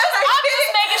 I'm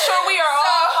just making sure we are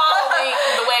all following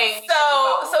the way.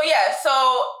 So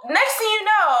next thing you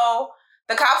know,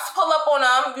 the cops pull up on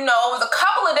them. It was a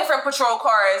couple of different patrol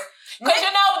cars. Because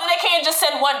they can't just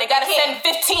send one. They got to send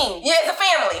 15. Yeah, it's a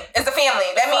family.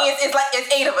 That means it's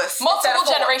 8 of us. Multiple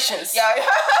generations. Yeah.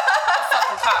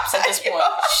 Fucking cops at this point.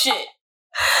 Shit.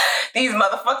 These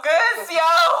motherfuckers,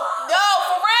 yo. No,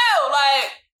 for real.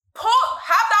 Like,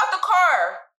 hopped out the car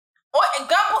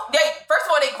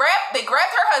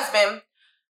grabbed her husband,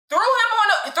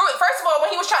 first of all,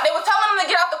 when they were telling him to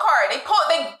get out the car. They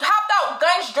hopped out,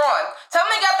 guns drawn. Tell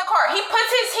him to get out the car. He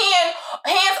puts his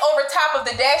hands over top of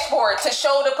the dashboard to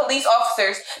show the police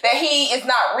officers that he is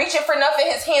not reaching for nothing.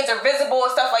 His hands are visible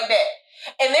and stuff like that.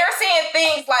 And they're saying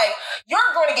things like,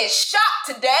 "You're going to get shot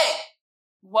today."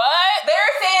 What?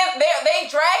 They're saying they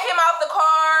drag him out the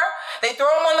car. They throw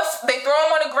him on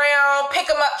the ground, pick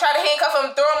him up, try to handcuff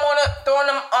him, throw him on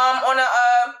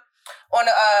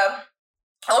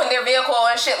their vehicle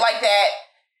and shit like that.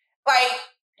 Like,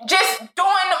 just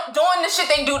doing the shit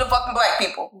they do to fucking black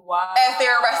people. Wow. As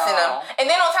they're arresting them. And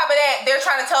then on top of that, they're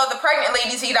trying to tell the pregnant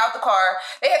ladies to get out the car.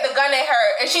 They had the gun at her,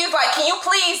 and she was like, "Can you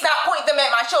please not point them at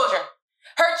my children?"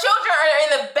 Her children are in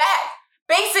the back,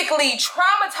 basically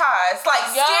traumatized, like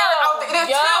scared out there.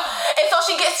 And so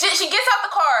she gets out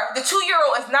the car. The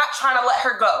 2-year-old is not trying to let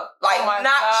her go. Like,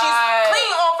 she's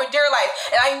clinging on for dear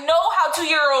life. And I know how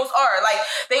 2-year-olds are. Like,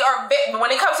 they are,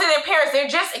 when it comes to their parents, they're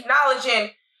just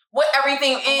acknowledging what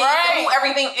everything is, and who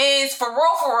everything is for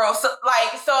real. So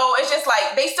it's just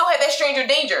like, they still have that stranger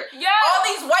danger. Yeah. All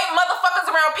these white motherfuckers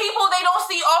around, people they don't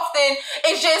see often,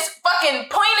 is just fucking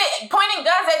pointing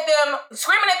guns at them,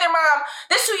 screaming at their mom.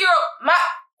 This 2-year-old,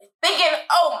 thinking,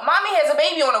 "Oh, mommy has a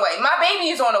baby on the way. My baby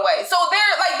is on the way." So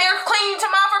they're clinging to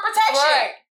mom for protection.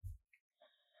 Right.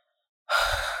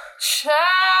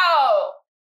 Child.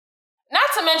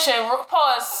 Not to mention,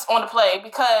 pause on the play,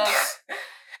 because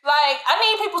like, I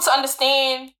need people to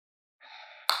understand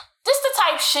this the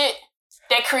type shit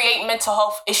that create mental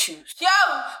health issues. Yo,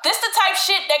 this the type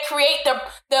shit that create the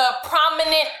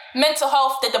prominent mental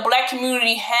health that the black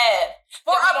community have.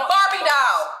 For a Barbie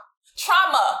doll.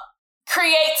 Trauma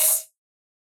creates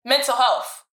mental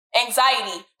health,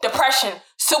 anxiety, depression,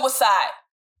 suicide.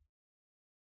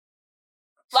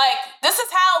 Like, this is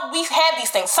how we have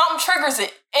these things. Something triggers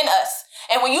it in us.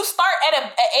 And when you start at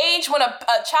an age when a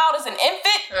child is an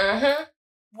infant,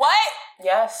 what?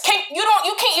 Yes.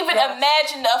 You can't even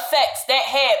imagine the effects that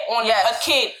had on a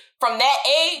kid from that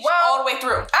age all the way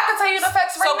through. I can tell you the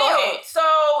effects right now. Go ahead.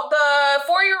 So the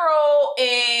 4-year-old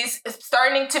is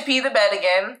starting to pee the bed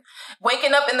again,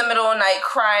 waking up in the middle of the night,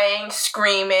 crying,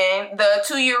 screaming. The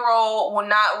 2-year-old will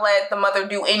not let the mother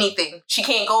do anything. She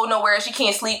can't go nowhere. She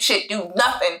can't sleep, do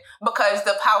nothing, because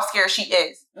of how scared she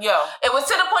is. Yo. It was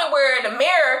to the point where the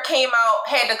mayor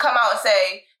had to come out and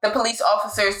say the police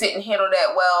officers didn't handle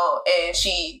that well, and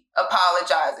she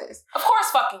apologizes. Of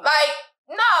course fucking. Like,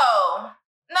 no.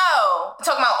 I'm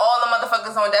talking about all the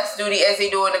motherfuckers on desk duty as they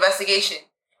do an investigation.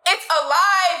 It's a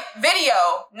live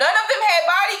video. None of them had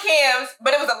body cams,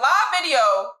 but it was a live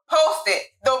video posted.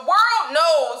 The world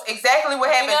knows exactly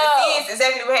what happened. The sees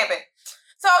exactly what happened.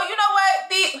 So, you know what?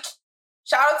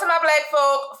 Shout out to my black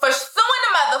folk for suing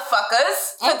the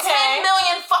motherfuckers for $10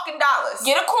 million fucking dollars.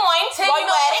 Get a coin. $10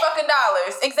 million fucking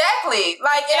dollars. Exactly.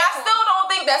 Like, and I still don't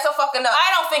think that's a fucking up.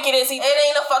 I don't think it is either. It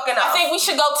ain't a fucking up. I think we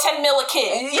should go 10 mil a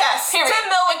kid. Yes. Period.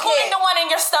 10 mil a kid. Including the one in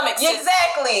your stomach. Sis.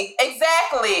 Exactly.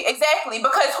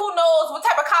 Because who knows what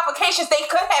type of complications they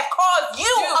could have caused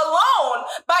you alone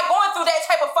by going through that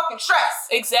type of fucking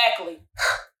stress. Exactly.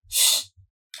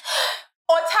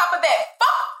 On top of that,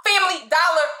 fuck Family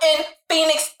Dollar in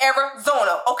Phoenix,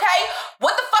 Arizona, okay?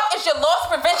 What the fuck is your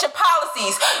loss prevention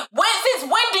policies?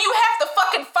 Since when do you have to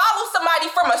fucking follow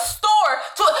somebody from a store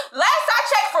to... Last I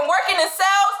checked, from working in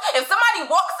sales, if somebody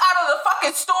walks out of the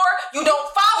fucking store, you don't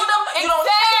follow them, you don't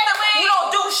chase them, you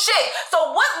don't do shit.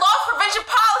 So what loss prevention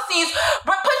policies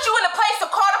put you in a place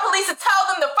to call the police and tell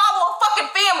them to follow a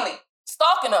fucking family?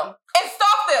 Stalking them. And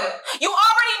stalk them. You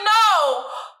already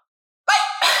know. Like...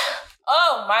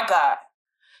 Oh my God.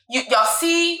 Y'all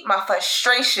see my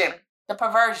frustration. The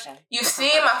perversion. You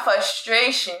see my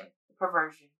frustration. The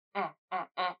perversion.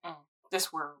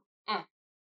 This word.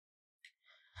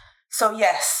 So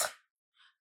yes.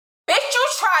 Bitch, you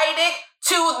tried it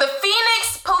to the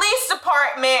Phoenix Police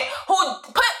Department, who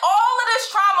put all of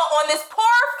this trauma on this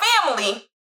poor family.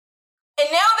 And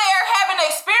now they are having to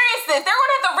experience this. They're going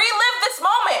to have to relive this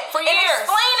moment for years and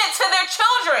explain it to their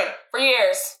children. For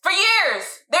years.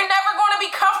 They're never going to be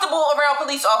comfortable around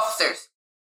police officers.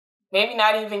 Maybe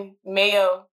not even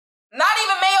Mayo. Not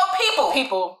even Mayo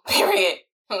people. Period.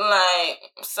 Like,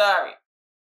 I'm sorry.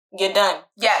 You're done.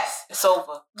 Yes. It's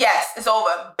over. Yes, it's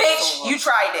over. Bitch, it's over. You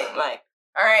tried it. Like,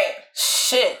 all right.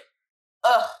 Shit.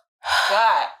 Ugh.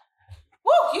 God.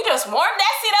 Woo, you just warmed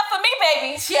that seat up for me,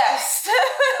 baby. Yes.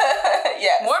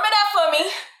 Yes. Warm it up for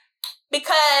me.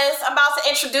 Because I'm about to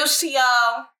introduce to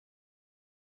y'all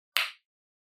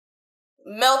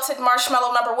melted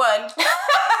marshmallow number 1. Yeah.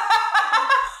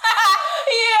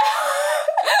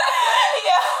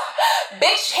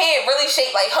 Bitch head really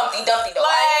shaped like Humpty Dumpty though.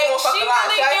 Like, I ain't gonna fucking lie.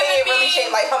 really Her head giving really me-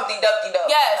 shaped like Humpty Dumpty though.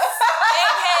 Yes.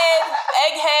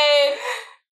 Egghead.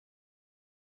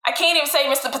 I can't even say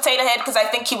Mr. Potato Head because I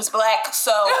think he was black,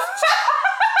 so no.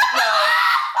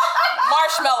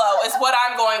 Marshmallow is what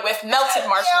I'm going with. Melted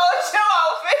marshmallow. Yo, chill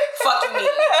out, bitch. Fuck you mean.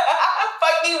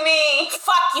 Fuck you mean.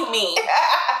 Fuck you mean.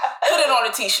 Put it on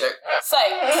a t-shirt.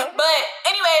 Say. But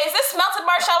anyways, this melted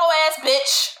marshmallow ass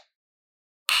bitch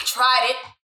tried it.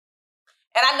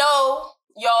 And I know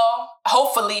y'all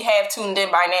hopefully have tuned in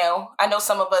by now. I know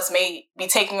some of us may be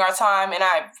taking our time, and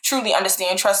I truly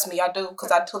understand. Trust me, I do,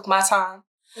 because I took my time.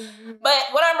 Mm-hmm.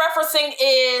 But what I'm referencing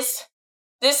is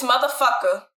this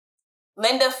motherfucker,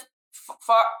 Linda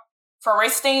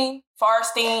Fairstein.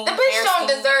 The bitch don't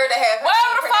deserve to have her Whatever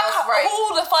name the fuck, pronounced right.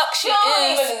 who the fuck she She don't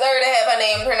even is. deserve to have her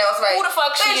name pronounced right. Who the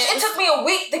fuck she Bitch, is. it took me a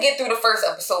week to get through the first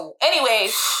episode.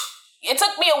 Anyways, it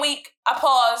took me a week. I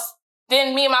paused.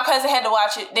 Then me and my cousin had to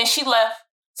watch it. Then she left.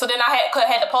 So then I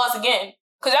had to pause again.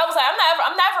 Because I was like,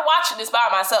 I'm never watching this by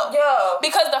myself. Yo.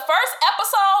 Because the first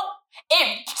episode,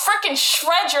 it freaking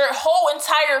shreds your whole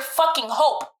entire fucking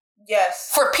hope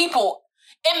Yes. for people.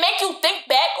 It make you think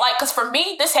back, like, because for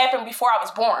me, this happened before I was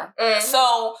born. Mm.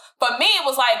 So for me, it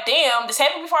was like, damn, this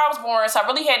happened before I was born, so I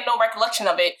really had no recollection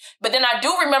of it. But then I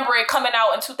do remember it coming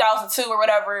out in 2002 or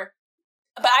whatever.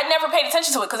 But I never paid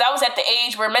attention to it because I was at the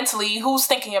age where mentally, who's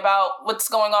thinking about what's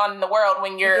going on in the world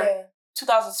when you're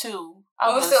 2002?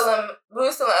 We were still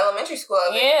in elementary school.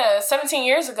 I mean. Yeah, 17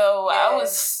 years ago, Yeah. I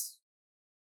was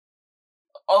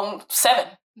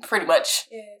 7, pretty much.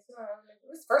 Yeah, it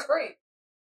was first grade.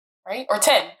 Right? Or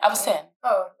 10. I was 10. Oh,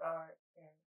 all right.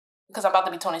 Yeah. Because I'm about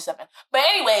to be 27. But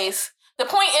anyways, the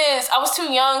point is, I was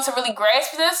too young to really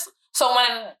grasp this. So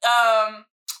when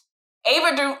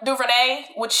Ava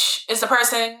DuVernay, which is the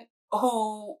person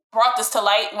who brought this to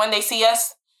light, When They See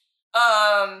Us,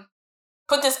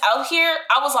 put this out here,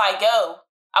 I was like, yo,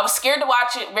 I was scared to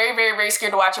watch it, very, very, very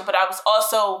scared to watch it, but I was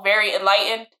also very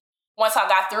enlightened once I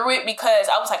got through it because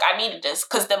I was like, I needed this.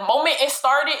 Because the moment it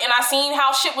started and I seen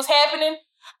how shit was happening,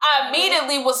 I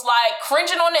immediately was like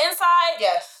cringing on the inside.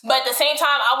 Yes. But at the same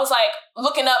time, I was like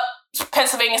looking up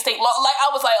Pennsylvania state law. Like, I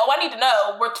was like, oh, I need to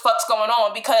know what the fuck's going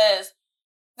on because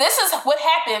this is what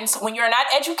happens when you're not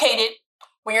educated,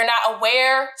 when you're not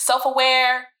aware,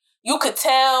 self-aware. You could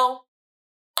tell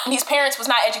these parents was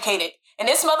not educated. And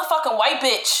this motherfucking white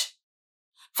bitch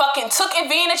fucking took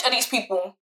advantage of these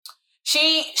people.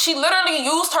 She literally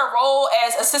used her role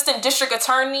as assistant district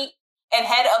attorney and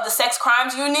head of the sex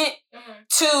crimes unit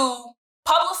to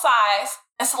publicize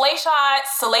and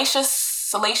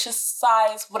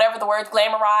salaciousize, whatever the word,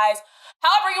 glamorize,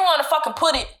 however you want to fucking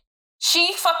put it.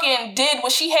 She fucking did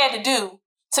what she had to do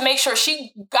to make sure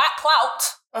she got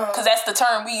clout, because that's the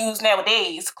term we use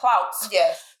nowadays, clout.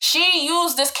 Yes. She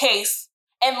used this case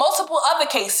and multiple other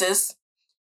cases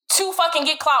to fucking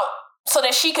get clout so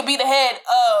that she could be the head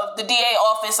of the DA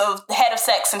office of the head of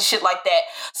sex and shit like that.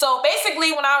 So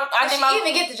basically when I did my... Did she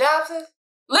even get the job, sis?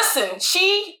 Listen,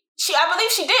 she I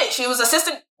believe she did. She was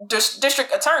assistant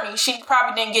district attorney. She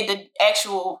probably didn't get the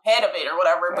actual head of it or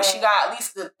whatever, but she got at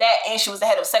least that, and she was the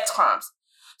head of sex crimes.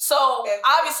 So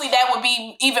obviously that would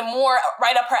be even more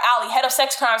right up her alley. Head of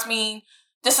sex crimes mean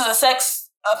this is a sex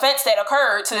offense that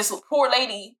occurred to this poor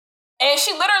lady. And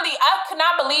she literally, I could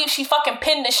not believe she fucking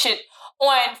pinned this shit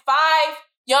on 5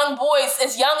 young boys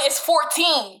as young as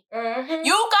 14.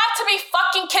 You got to be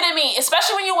fucking kidding me.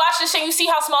 Especially when you watch this shit, you see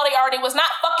how small they are. They was not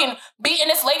fucking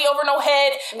beating this lady over no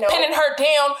head, pinning her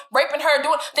down, raping her,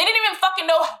 doing... They didn't even fucking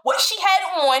know what she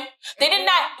had on. They did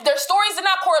not... Their stories did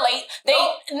not correlate.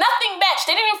 Nothing matched.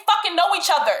 They didn't even fucking know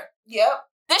each other. Yep.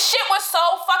 This shit was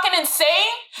so fucking insane.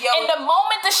 And the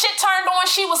moment the shit turned on,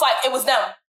 she was like, it was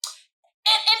them.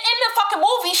 In the fucking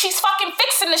movie, she's fucking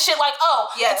fixing the shit like,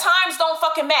 the times don't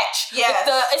fucking match.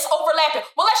 It's overlapping.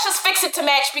 Well, let's just fix it to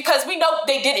match because we know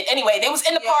they did it anyway. They was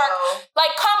in the park.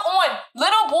 Like, come on.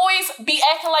 Little boys be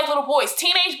acting like little boys.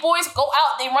 Teenage boys go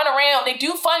out, they run around, they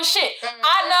do fun shit.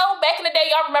 I know, back in the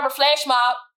day, y'all remember Flash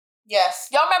Mob. Yes.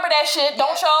 Y'all remember that shit,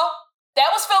 don't y'all?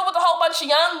 That was filled with a whole bunch of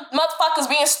young motherfuckers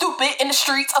being stupid in the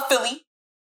streets of Philly.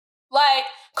 Like,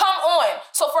 come on.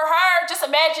 So for her, just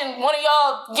imagine one of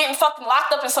y'all getting fucking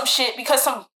locked up in some shit because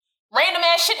some random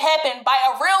ass shit happened by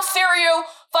a real serial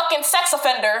fucking sex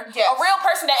offender. A real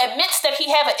person that admits that he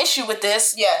have an issue with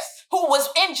this. Who was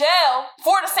in jail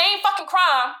for the same fucking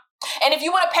crime. And if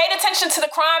you would have paid attention to the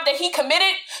crime that he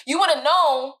committed, you would have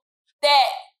known that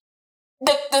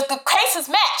the cases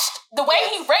matched. The way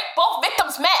he raped both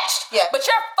victims matched. Yeah. But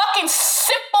your fucking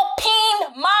simple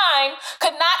peen mind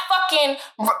could not fucking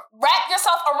wrap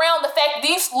yourself around the fact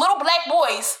these little black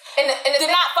boys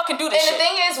did not fucking do this shit. And the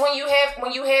thing is,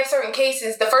 when you have certain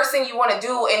cases, the first thing you want to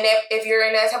do in that, if you're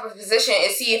in that type of position,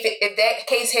 is see if that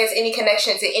case has any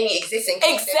connection to any existing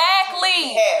case.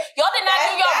 Exactly. Y'all did not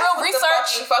do your real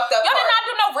research. Y'all did not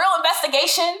do no real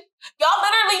investigation. Y'all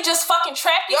literally just fucking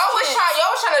trapped these Y'all was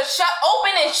trying to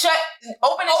open and shut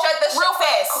the real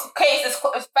fast case as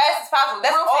fast as possible.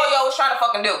 That's real all fast. Y'all was trying to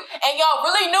fucking do. And y'all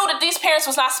really knew that these parents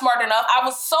was not smart enough. I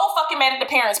was so fucking mad at the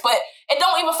parents, but it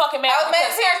don't even fucking matter. I was mad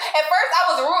at the parents. At first, I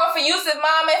was rooting for Yusuf's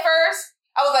mom at first.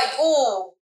 I was like,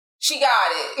 ooh, she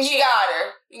got it. She got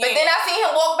her. But then I seen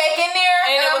him walk back in there,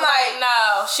 and I'm like,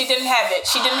 no, she didn't have it.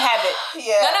 She didn't have it.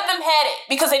 Yeah. None of them had it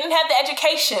because they didn't have the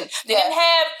education. They didn't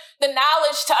have the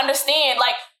knowledge to understand.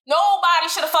 Like, nobody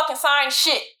should have fucking signed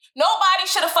shit. Nobody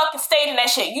should have fucking stayed in that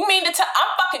shit. You mean to tell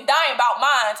I'm fucking dying about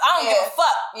mines. I don't give a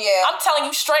fuck. Yeah. I'm telling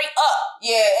you straight up.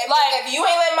 Yeah. If you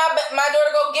ain't let my daughter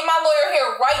go, get my lawyer here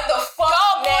right the fuck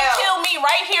y'all now. Gonna kill me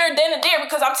right here, then and there,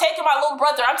 because I'm taking my little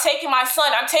brother, I'm taking my son,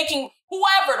 I'm taking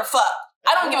whoever the fuck.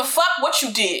 I don't give a fuck what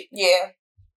you did. Yeah.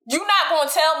 You're not going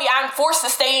to tell me I'm forced to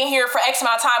stay in here for X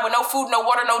amount of time with no food, no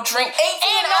water, no drink. 18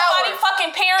 ain't hours. Nobody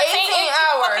fucking parents 18 ain't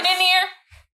hours. fucking in here.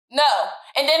 No.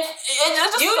 And then it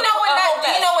just do you know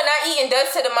what not eating does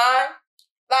to the mind?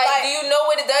 Like, do you know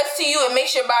what it does to you? It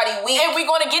makes your body weak. And we're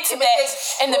going to get to that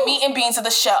in the meat and beans of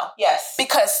the show. Yes.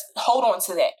 Because hold on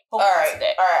to that. All right.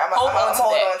 I'm hold on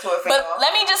to it. But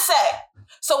let me just say,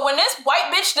 so when this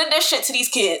white bitch did this shit to these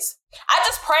kids, I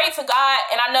just prayed to God,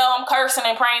 and I know I'm cursing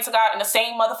and praying to God in the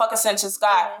same motherfucking sentence.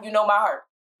 God, you know my heart.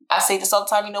 I say this all the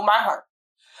time, you know my heart.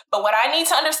 But what I need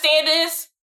to understand is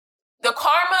the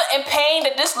karma and pain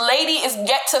that this lady is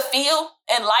yet to feel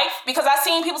in life, because I've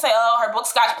seen people say, oh, her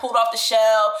books got pulled off the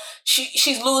shelf.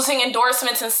 She's losing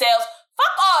endorsements and sales.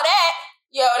 Fuck all that.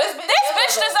 Yo, this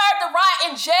bitch deserved to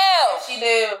rot in jail. She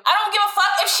do. I don't give a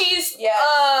fuck if she's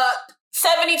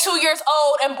 72 years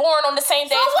old and born on the same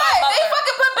day as my mother. They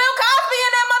fucking put Bill Cosby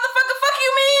in that motherfucker. Fuck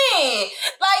you mean?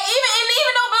 Like,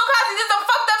 even though Bill Cosby did some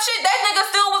fucked up shit, that nigga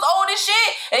still was old as shit,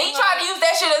 and he tried to use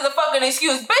that shit as a fucking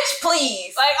excuse. Bitch,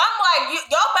 please. Like, I'm like,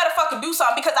 y'all better fucking do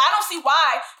something, because I don't see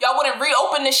why y'all wouldn't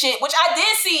reopen this shit, which I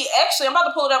did see. Actually, I'm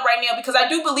about to pull it up right now, because I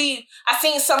do believe I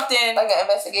seen something. Like an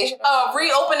investigation?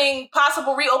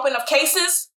 Possible reopen of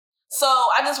cases. So,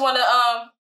 I just want to,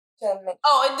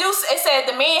 it said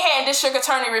the Manhattan District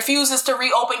Attorney refuses to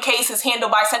reopen cases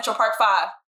handled by Central Park 5.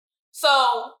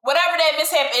 So, whatever that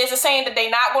mishap is saying that they're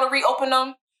not going to reopen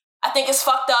them. I think it's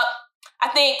fucked up. I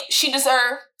think she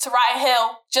deserved to ride in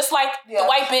hell, just like the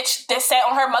white bitch that sat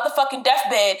on her motherfucking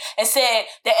deathbed and said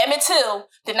that Emmett Till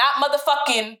did not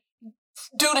motherfucking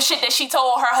do the shit that she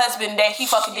told her husband that he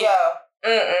fucking did.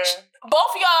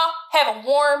 Both of y'all have a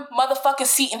warm motherfucking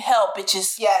seat in hell,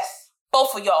 bitches. Yes.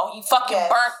 Both of y'all. You fucking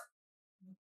burnt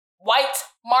white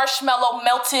marshmallow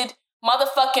melted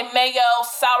motherfucking mayo,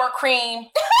 sour cream,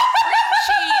 cream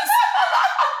cheese,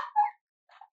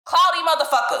 cloudy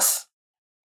motherfuckers.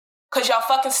 Cause y'all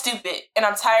fucking stupid. And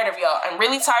I'm tired of y'all. I'm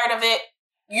really tired of it.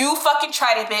 You fucking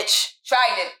tried it, bitch.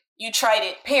 Tried it. You tried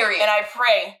it. Period. And I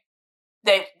pray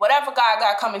that whatever God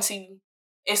got coming to you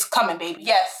is coming, baby.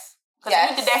 Yes. Because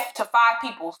he did that to 5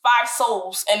 people, 5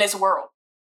 souls in this world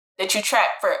that you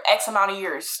trapped for X amount of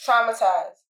years.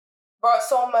 Traumatized. Brought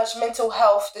so much mental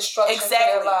health destruction to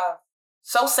their lives.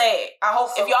 So sad. I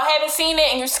hope if y'all haven't seen it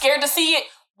and you're scared to see it,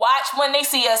 watch When They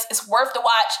See Us. It's worth the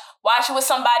watch. Watch it with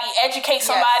somebody. Educate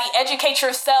somebody. Educate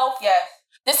yourself. Yes.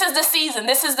 This is the season.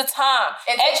 This is the time.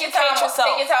 And educate yourself.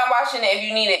 Take your time watching it if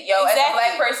you need it. Yo, as a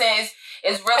black person,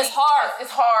 it's really hard. It's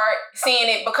hard seeing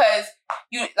it because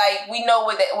we know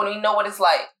what it's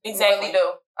like. Exactly. We really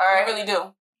do. All right. We really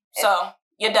do. So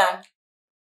you're done.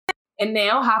 And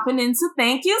now hopping into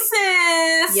Thank You,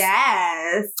 Sis.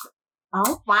 Yes.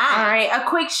 Oh, wow. All right. A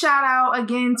quick shout out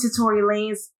again to Tory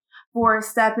Lanez for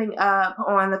stepping up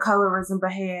on the colorism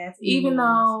behalf. Even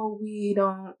though we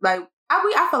don't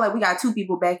I feel like we got 2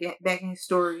 people back in his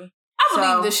story. I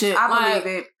believe this shit. I believe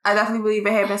it. I definitely believe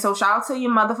it happened. So shout out to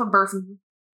your mother for birthing you.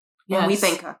 Yes. And we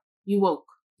thank her. You woke.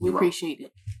 We appreciate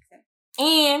it.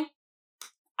 And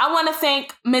I want to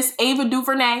thank Miss Ava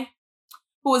DuVernay,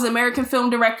 who is American film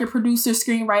director, producer,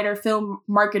 screenwriter, film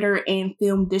marketer, and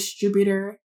film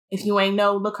distributor. If you ain't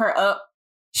know, look her up.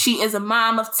 She is a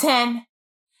mom of 10.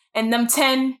 And them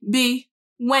 10 be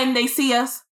When They See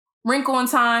Us, Wrinkle in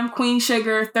Time, Queen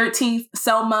Sugar, 13th,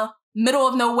 Selma, Middle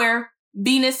of Nowhere,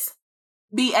 Venus,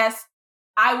 BS,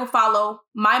 I Will Follow,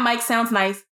 My Mic Sounds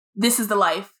Nice, This Is the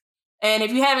Life. And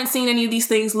if you haven't seen any of these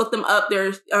things, look them up.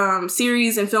 There's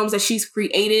series and films that she's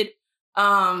created.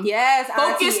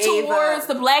 Focused towards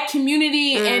the Black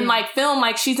community and like film.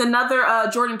 Like she's another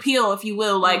Jordan Peele, if you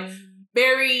will, like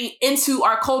very into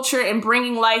our culture and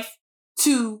bringing life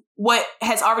to what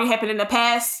has already happened in the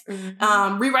past.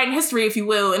 Rewriting history, if you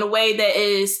will, in a way that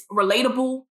is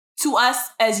relatable to us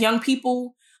as young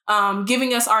people.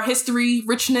 Giving us our history,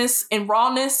 richness, and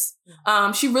rawness.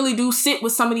 She really do sit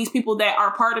with some of these people that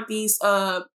are part of these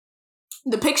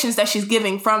depictions that she's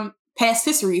giving from past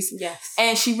histories. Yes.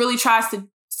 And she really tries to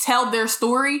tell their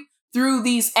story through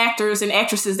these actors and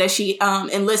actresses that she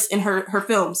enlists in her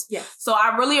films. Yes. So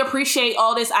I really appreciate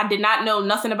all this. I did not know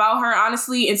nothing about her,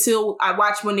 honestly, until I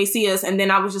watched When They See Us. And then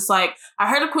I was just like, I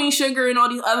heard of Queen Sugar and all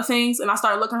these other things. And I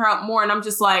started looking her up more. And I'm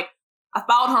just like, I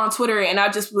followed her on Twitter and I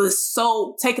just was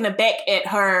so taken aback at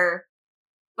her.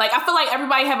 Like, I feel like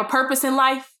everybody have a purpose in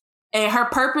life, and her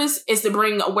purpose is to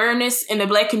bring awareness in the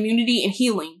Black community and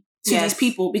healing to these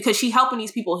people, because she's helping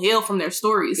these people heal from their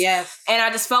stories. Yes. And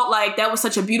I just felt like that was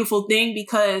such a beautiful thing,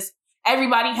 because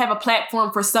everybody have a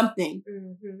platform for something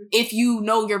if you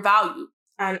know your value.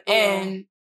 And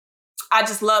I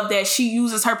just love that she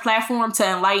uses her platform to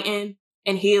enlighten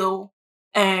and heal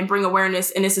and bring awareness.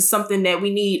 And this is something that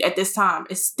we need at this time.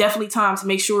 It's definitely time to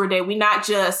make sure that we're not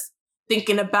just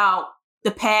thinking about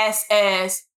the past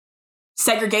as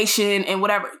segregation and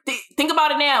whatever. Think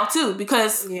about it now, too,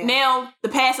 because now the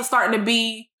past is starting to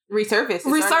be resurface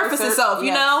itself,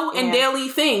 you know, and daily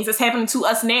things that's happening to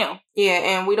us now.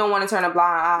 Yeah, and we don't want to turn a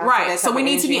blind eye. Right. So we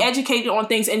need to be educated on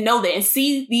things and know that and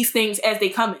see these things as they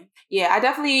come in. Yeah, I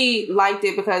definitely liked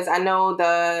it because I know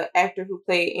the actor who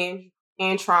played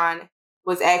Antron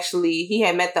was actually, he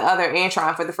had met the other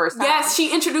Antron for the first time. Yes,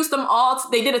 she introduced them all.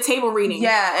 They did a table reading.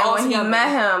 Yeah, and when he met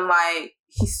him, like,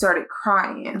 he started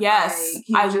crying. Yes. Like,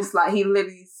 he was just like, he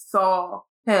literally saw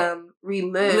him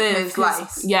relive his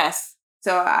life. Yes.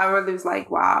 So I really was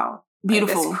like, wow.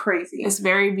 Beautiful. Like, that's crazy. It's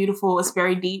very beautiful. It's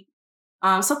very deep.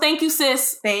 So thank you,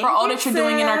 sis, for all that you're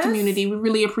doing in our community. We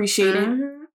really appreciate it.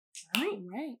 All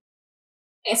right.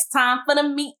 It's time for the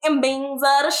meat and beans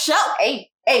of the show. Hey.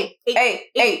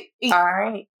 All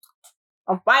right.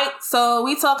 All right. So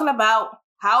we talking about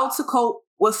how to cope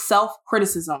with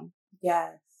self-criticism.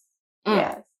 Yes.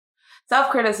 Yes.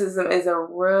 Self-criticism is a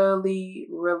really,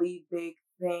 really big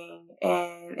thing.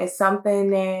 And it's something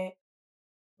that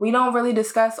we don't really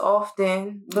discuss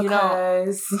often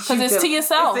because it's to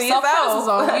yourself.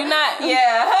 Self-criticism. You're not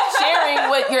sharing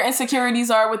what your insecurities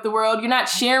are with the world. You're not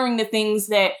sharing the things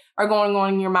that are going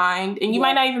on in your mind. And you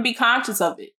might not even be conscious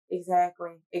of it.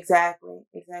 Exactly.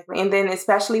 And then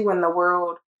especially when the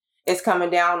world is coming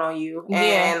down on you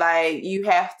and like you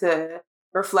have to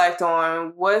reflect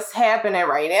on what's happening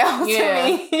right now to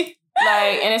me.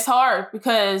 And it's hard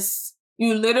because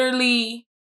you literally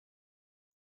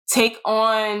take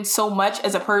on so much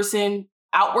as a person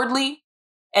outwardly,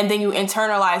 and then you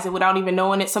internalize it without even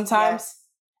knowing it sometimes.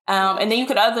 And then you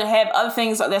could have other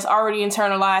things that's already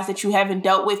internalized that you haven't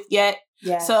dealt with yet.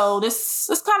 Yes. So this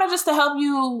is kind of just to help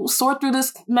you sort through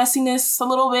this messiness a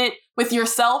little bit with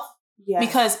yourself,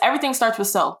 because everything starts with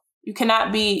self. You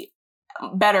cannot be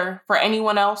better for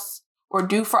anyone else or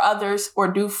do for others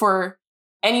or do for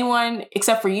anyone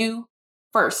except for you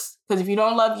first. Because if you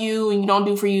don't love you and you don't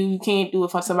do for you, you can't do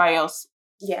it for somebody else.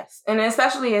 Yes. And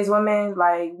especially as women,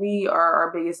 like, we are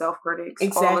our biggest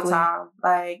self-critics all the time.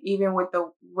 Like, even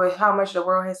with how much the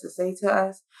world has to say to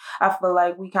us, I feel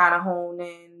like we kind of hone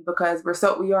in because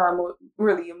we are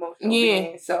really emotional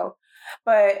beings. So,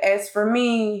 but as for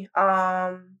me,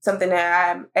 something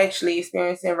that I'm actually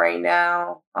experiencing right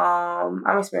now,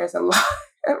 I'm experiencing a lot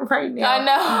right now. I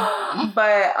know.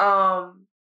 But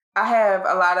I have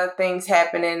a lot of things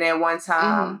happening at one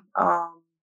time. I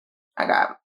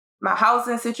got my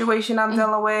housing situation I'm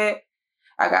dealing with.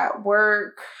 I got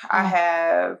work. I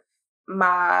have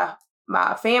my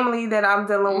family that I'm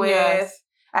dealing with.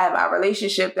 I have my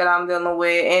relationship that I'm dealing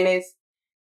with, and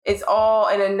it's all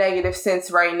in a negative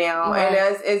sense right now.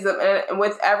 And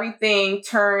with everything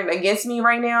turned against me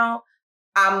right now,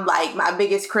 I'm like my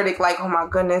biggest critic. Like, oh my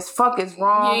goodness, fuck is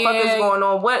wrong. Fuck is going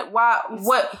on. What?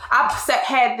 I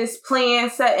had this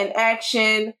plan set in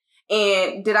action.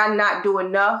 And did I not do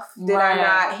enough? Did I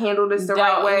not handle this the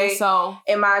right way? So,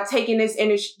 am I taking this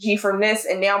energy from this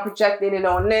and now projecting it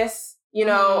on this? You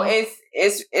know,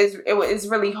 it's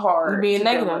really hard. To be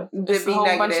negative. It's a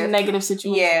whole bunch of negative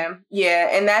situations. Yeah.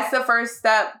 And that's the first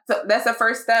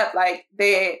step. Like,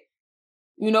 that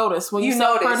you notice when you're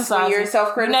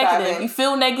self-criticizing. Negative. You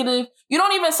feel negative. You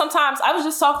don't even sometimes. I was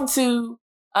just talking to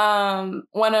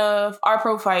one of our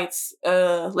pro fights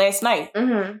last night.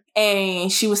 Mm-hmm.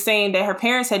 And she was saying that her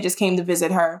parents had just came to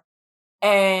visit her.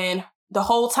 And the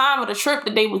whole time of the trip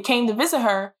that they came to visit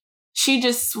her, she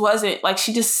just wasn't, like,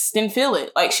 she just didn't feel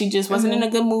it. Like, she just wasn't in a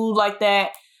good mood like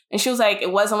that. And she was like,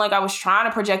 it wasn't like I was trying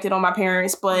to project it on my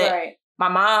parents, but my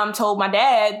mom told my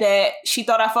dad that she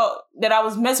thought I felt that I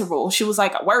was miserable. She was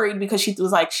like worried because she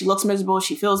was like, she looks miserable,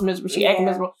 she feels miserable, she acting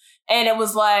miserable. And it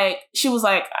was like, she was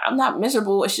like, I'm not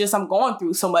miserable. It's just I'm going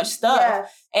through so much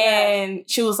stuff. And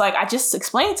she was like, I just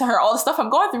explained to her all the stuff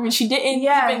I'm going through and she didn't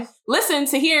even listen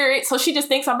to hear it. So she just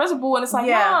thinks I'm miserable. And it's like,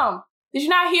 Mom, did you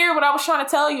not hear what I was trying to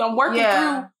tell you? I'm working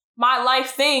through my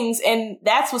life things. And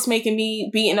that's what's making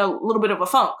me be in a little bit of a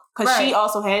funk. Because she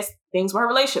also has things with her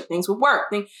relationship, things with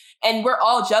work. And we're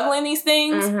all juggling these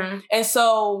things. And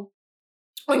so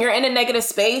when you're in a negative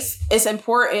space, it's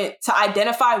important to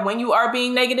identify when you are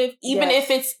being negative, even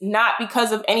if it's not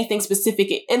because of anything specific.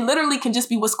 It literally can just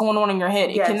be what's going on in your head.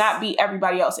 It cannot be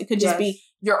everybody else. It could just be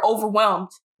you're overwhelmed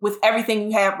with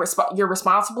everything you have you're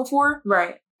responsible for.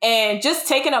 Right. And just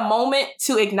taking a moment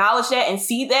to acknowledge that and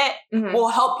see that will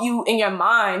help you in your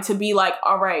mind to be like,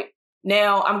 all right,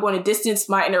 now I'm going to distance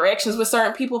my interactions with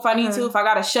certain people if I need to. If I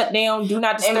got to shut down, do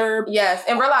not disturb.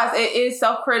 And realize it is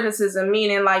self-criticism,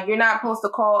 meaning like you're not supposed to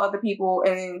call other people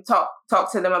and talk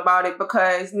to them about it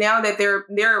because now that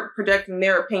they're projecting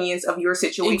their opinions of your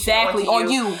situation on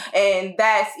you, and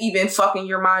that's even fucking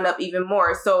your mind up even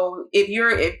more. So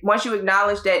if once you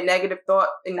acknowledge that negative thought,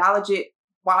 acknowledge it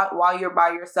while you're by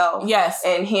yourself.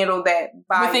 And handle that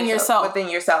within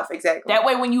yourself. Exactly. That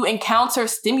way, when you encounter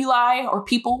stimuli or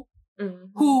people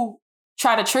who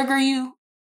try to trigger you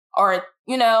or,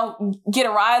 get a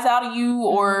rise out of you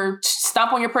or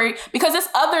stomp on your prey, because there's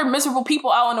other miserable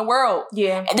people out in the world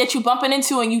that you bumping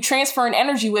into and you transferring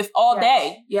energy with all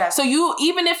day. So you,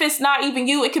 even if it's not even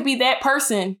you, it could be that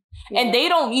person and they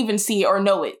don't even see it or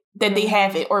know it, that they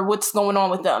have it or what's going on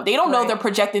with them. They don't know they're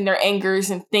projecting their angers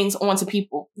and things onto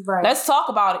people. Let's talk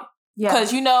about it.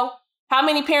 Because, how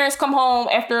many parents come home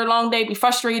after a long day, be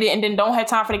frustrated, and then don't have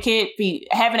time for the kid, be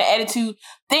having an attitude?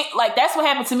 That's what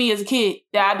happened to me as a kid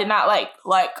that I did not like.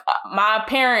 Like, my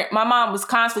mom was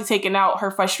constantly taking out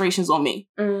her frustrations on me.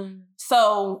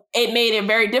 So it made it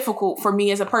very difficult for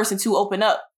me as a person to open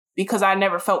up because I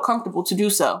never felt comfortable to do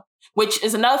so, which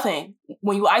is another thing.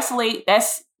 When you isolate,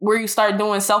 that's where you start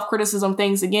doing self-criticism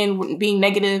things again, being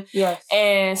negative.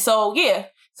 And so,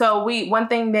 So one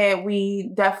thing that we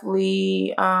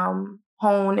definitely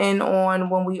hone in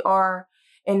on when we are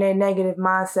in that negative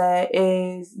mindset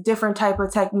is different type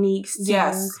of techniques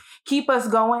to keep us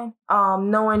going.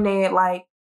 Knowing that, like,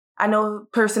 I know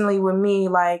personally with me,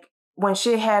 like, when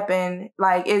shit happen,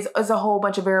 like, it's a whole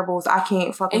bunch of variables I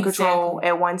can't fucking control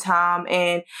at one time.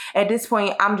 And at this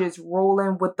point, I'm just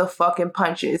rolling with the fucking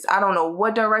punches. I don't know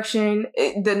what direction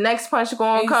the next punch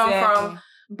going to come from.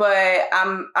 But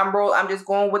I'm just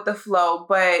going with the flow.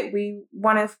 But we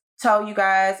want to tell you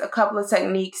guys a couple of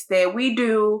techniques that we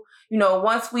do,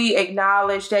 once we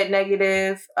acknowledge that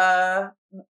negative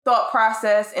thought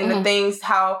process and the things,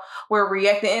 how we're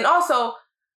reacting. And also,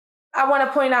 I want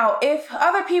to point out, if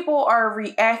other people are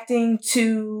reacting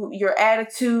to your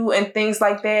attitude and things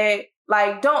like that,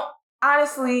 like,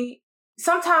 honestly,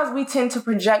 sometimes we tend to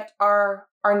project our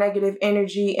negative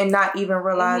energy and not even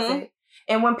realize it.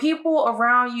 And when people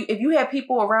around you, if you have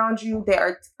people around you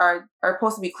that are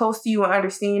supposed to be close to you and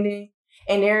understanding,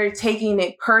 and they're taking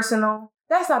it personal,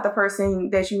 that's not the person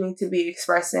that you need to be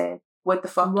expressing what the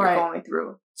fuck you're going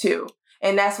through to.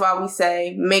 And that's why we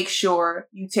say, make sure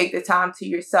you take the time to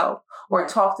yourself or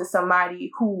talk to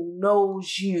somebody who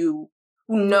knows you,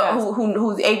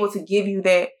 who's able to give you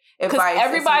that advice. Because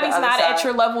everybody's not at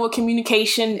your level of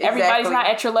communication. Everybody's not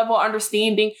at your level of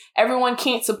understanding. Everyone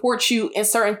can't support you in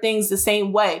certain things the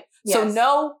same way. So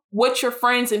know what your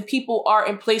friends and people are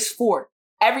in place for.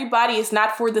 Everybody is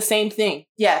not for the same thing.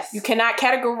 You cannot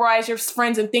categorize your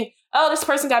friends and think, oh, this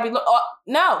person got to be...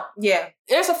 no.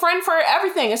 There's a friend for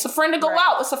everything. It's a friend to go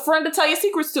out. It's a friend to tell your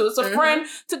secrets to. It's a friend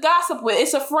to gossip with.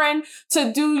 It's a friend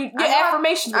to do your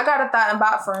affirmations with. I got a thought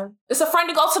about friend. It's a friend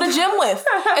to go to the gym with.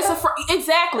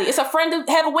 Exactly. It's a friend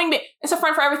to have a wingman. It's a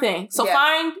friend for everything. So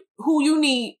find who you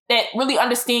need that really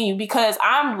understand you, because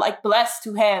I'm like blessed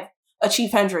to have a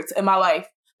Chief Hendricks in my life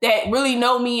that really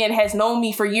know me and has known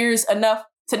me for years enough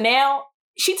to now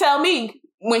she tell me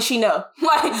when she know.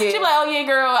 Like, she be like, oh yeah,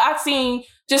 girl, I've seen,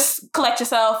 just collect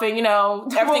yourself and,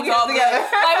 everything's all together.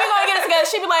 Like, we're going to get it together.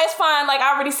 She be like, it's fine. Like,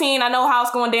 I already seen, I know how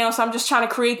it's going down. So I'm just trying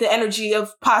to create the energy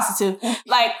of positive.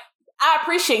 Like, I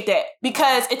appreciate that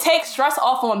because it takes stress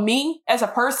off on me as a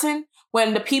person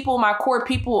when the people, my core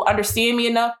people, understand me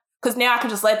enough Because now I can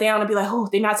just let down and be like, oh,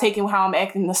 they're not taking how I'm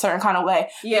acting in a certain kind of way.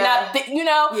 Yeah.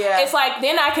 It's like,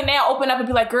 then I can now open up and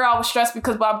be like, girl, I was stressed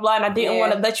because blah, blah, and I didn't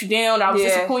want to let you down. I was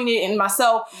disappointed in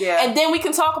myself. Yeah. And then we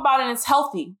can talk about it and it's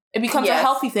healthy. It becomes a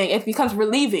healthy thing. It becomes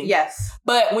relieving. Yes.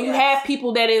 But when you have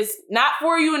people that is not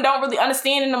for you and don't really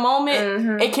understand in the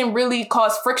moment, it can really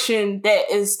cause friction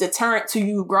that is deterrent to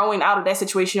you growing out of that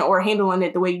situation or handling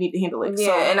it the way you need to handle it.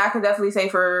 Yeah, and I can definitely say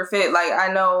for Fit, like,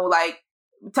 I know, like,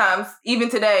 times even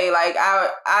today, like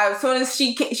I as soon as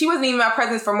she wasn't even in my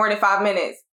presence for more than 5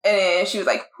 minutes, and she was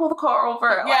like, pull the car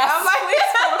over. Yes. Like, I'm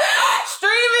like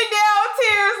streaming down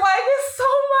tears, like, it's so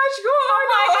much going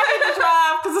on. I need to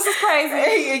drive because this is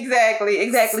crazy.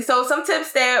 Exactly. So some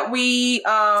tips that we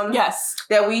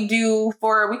that we do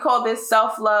we call this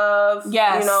self-love.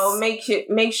 Yes. You know,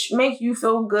 make you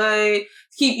feel good,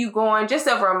 keep you going. Just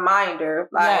a reminder,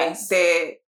 like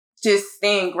that, just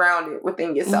staying grounded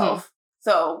within yourself.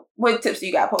 So what tips do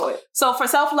you got, Poet? So for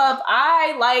self-love,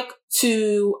 I like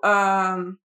to,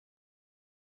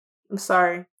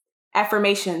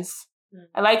 affirmations.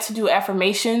 I like to do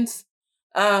affirmations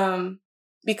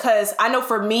because I know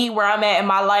for me, where I'm at in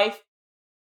my life,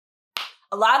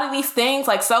 a lot of these things,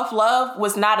 like self-love,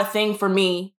 was not a thing for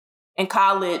me in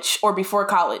college or before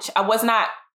college. I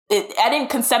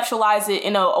didn't conceptualize it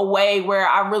in a way where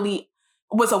I really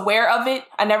was aware of it.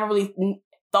 I never really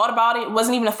thought about it. It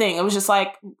wasn't even a thing. It was just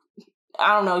like,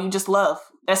 I don't know, you just love.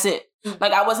 That's it.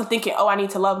 Like, I wasn't thinking, I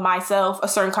need to love myself a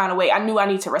certain kind of way. I knew I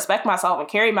need to respect myself and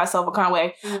carry myself a kind of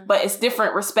way. But it's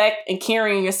different, respect and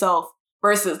carrying yourself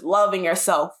versus loving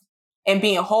yourself and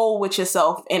being whole with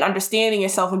yourself and understanding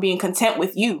yourself and being content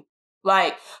with you.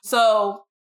 Like, so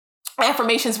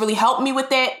affirmations really helped me with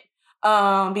that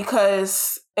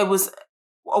because it was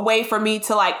a way for me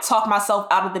to like talk myself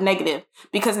out of the negative,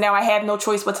 because now I have no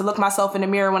choice but to look myself in the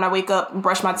mirror when I wake up and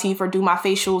brush my teeth or do my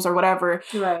facials or whatever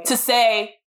to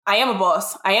say, I am a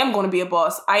boss. I am going to be a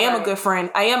boss. I am a good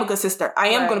friend. I am a good sister. I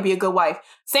am going to be a good wife.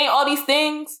 Saying all these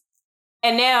things.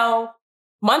 And now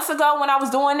months ago when I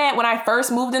was doing that, when I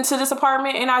first moved into this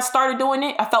apartment and I started doing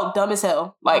it, I felt dumb as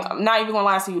hell. Like, I'm not even going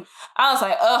to lie to you. I was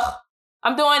like,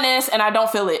 I'm doing this and I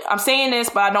don't feel it. I'm saying this,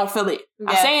 but I don't feel it. Yes.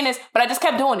 I'm saying this, but I just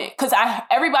kept doing it. Because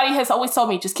everybody has always told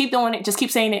me, just keep doing it. Just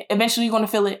keep saying it. Eventually you're going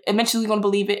to feel it. Eventually you're going to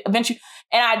believe it. Eventually.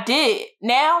 And I did.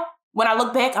 Now, when I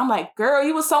look back, I'm like, girl,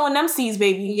 you was sowing them seeds,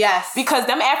 baby. Yes. Because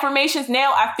them affirmations,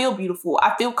 now I feel beautiful.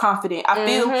 I feel confident. I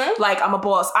feel like I'm a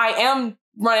boss. I am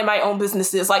running my own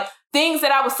businesses. Like, things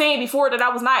that I was saying before that I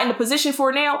was not in the position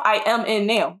for now, I am in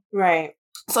now. Right.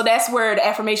 So that's where the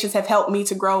affirmations have helped me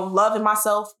to grow love in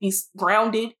myself, be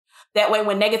grounded. That way,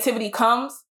 when negativity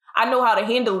comes, I know how to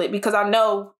handle it because I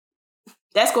know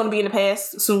that's going to be in the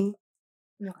past soon.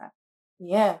 Okay.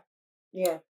 Yeah.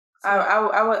 Yeah.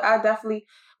 I definitely,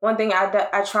 one thing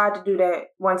I tried to do that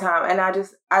one time and I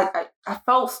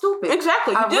felt stupid.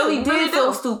 Exactly. I really did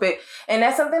feel stupid. And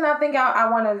that's something I think I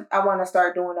want to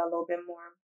start doing a little bit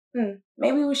more.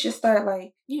 Maybe we should start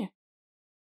like,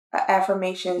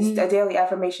 affirmations, daily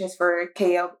affirmations for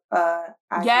KL.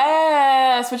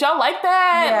 Yes, would y'all like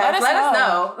that? Yes, let us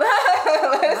know.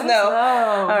 Let us know.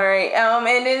 All right.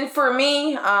 And then for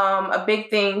me, a big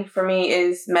thing for me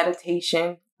is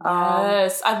meditation.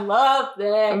 Yes, I love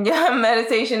that. Yeah,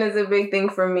 meditation is a big thing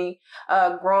for me.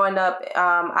 Growing up,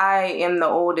 I am the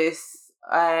oldest,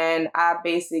 and my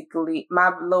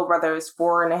little brother is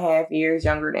 4.5 years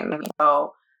younger than me.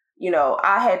 So, you know,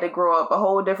 I had to grow up a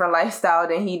whole different lifestyle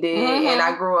than he did. And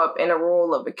I grew up in a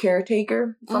role of a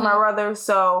caretaker for my brother.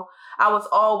 So I was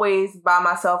always by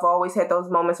myself, always had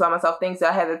those moments by myself, things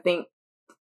that I had to think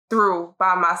through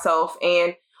by myself.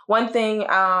 And one thing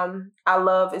I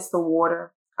love is the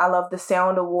water. I love the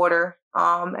sound of water.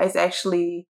 It's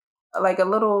actually like a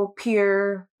little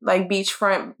pier, like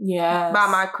beachfront by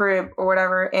my crib or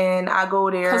whatever. And I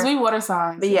go there. Because we water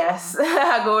signs. Yes.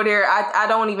 I go there. I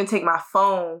don't even take my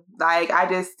phone. Like, I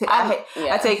just,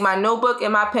 I take my notebook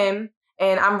and my pen.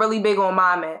 And I'm really big on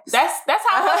mind maps. That's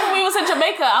how it was when we was in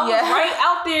Jamaica. I was right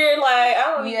out there, like, I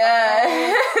don't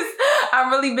even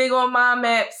I'm really big on mind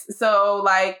maps. So,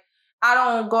 like, I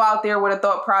don't go out there with a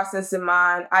thought process in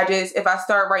mind. If I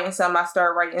start writing something, I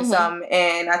start writing something,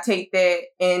 and I take that,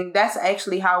 and that's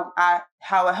actually how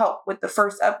it helped with the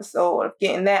first episode of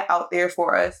getting that out there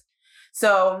for us.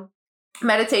 So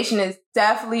meditation is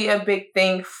definitely a big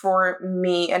thing for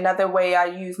me. Another way I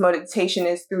use meditation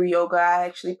is through yoga. I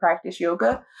actually practice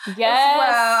yoga. Yes.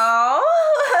 Well,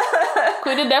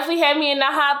 Quita definitely had me in the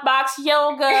hot box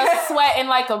yoga, sweating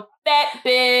like a fat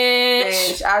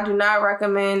bitch. I do not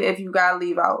recommend if you gotta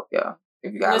leave out,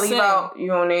 If you gotta leave out, you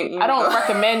don't need. I don't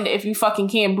recommend if you fucking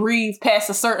can't breathe past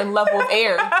a certain level of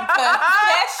air because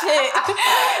that shit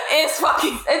is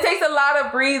fucking. It takes a lot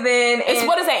of breathing. It's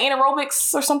what is that,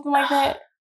 anaerobics or something like that?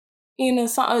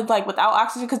 Something like without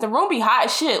oxygen, because the room be hot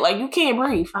as shit. Like you can't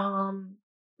breathe. I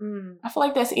feel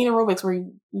like that's anaerobics where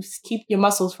you keep your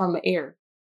muscles from the air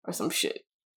or some shit.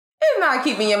 It's not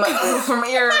keeping your muscles from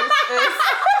air.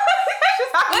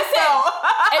 Listen,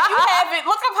 if you haven't,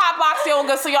 look up hot box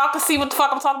yoga so y'all can see what the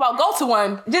fuck I'm talking about. Go to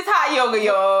one. Just hot yoga,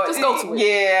 y'all. Just go to it.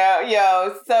 Yeah,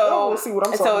 yo. So see what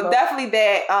I'm talking about. Definitely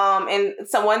that. And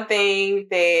so one thing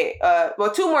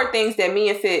that, two more things that me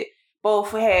and Fit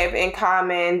both have in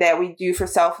common that we do for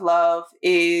self-love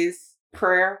is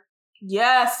prayer.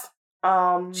 Yes.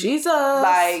 Jesus.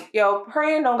 Like, yo,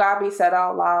 praying don't gotta be said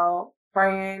out loud.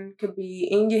 Praying could be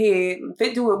in your head.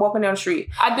 Fit do it walking down the street.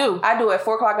 I do it at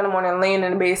 4:00 in the morning, laying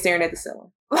in the bed staring at the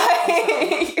ceiling.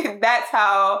 Like that's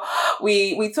how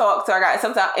we talk to our guys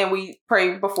sometimes, and we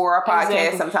pray before our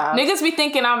podcast sometimes. Niggas be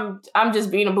thinking I'm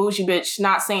just being a bougie bitch,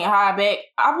 not saying hi back.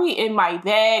 I be in my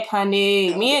bag,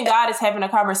 honey. Me and God is having a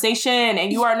conversation,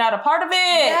 and you are not a part of it.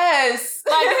 Yes,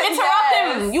 like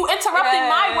you interrupting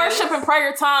my worship and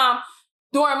prayer time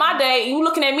during my day, and you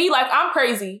looking at me like I'm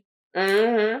crazy.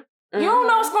 You don't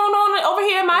know what's going on over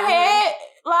here in my head.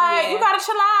 Like, you gotta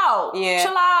chill out. Yeah.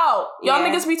 Chill out. Y'all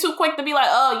niggas be too quick to be like,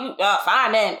 oh, you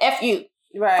fine then. F you.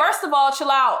 Right. First of all, chill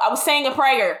out. I was saying a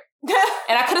prayer.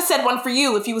 And I could have said one for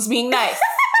you if you was being nice.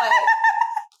 Like,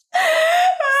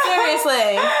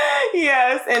 seriously.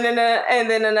 Yes. And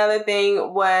then another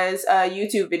thing was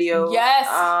YouTube videos. Yes.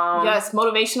 Yes.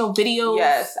 Motivational videos.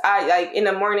 Yes. I like in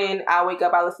the morning, I wake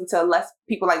up, I listen to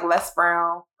people like Les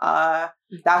Brown,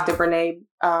 Dr. Brene.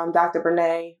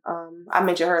 I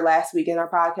mentioned her last week in our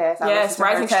podcast. I listened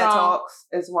to her TED Talks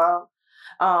as well.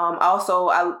 Also,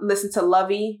 I listened to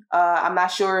Lovey. I'm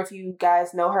not sure if you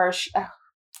guys know her.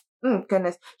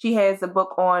 Goodness. She has a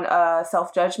book on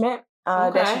self-judgment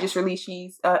that she just released.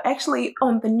 She's actually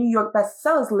on the New York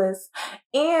bestsellers list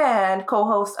and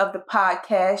co-host of the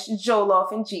podcast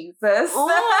Jollof and Jesus. Ooh,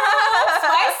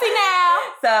 spicy now.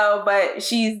 So, but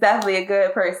she's definitely a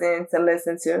good person to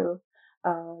listen to.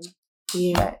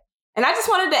 Yeah. And I just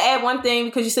wanted to add one thing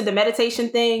because you said the meditation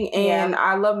thing, and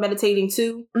I love meditating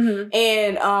too. Mm-hmm.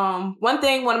 And one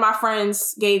thing one of my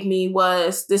friends gave me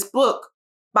was this book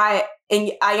by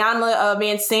Iyanla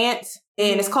Vanzant,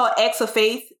 and it's called Acts of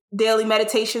Faith, Daily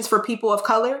Meditations for People of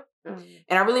Color. Mm-hmm.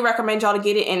 And I really recommend y'all to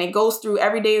get it. And it goes through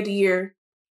every day of the year.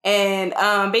 And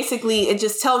basically, it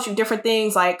just tells you different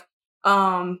things like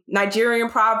Nigerian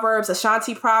proverbs,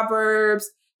 Ashanti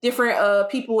proverbs, different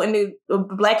people in the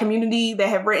Black community that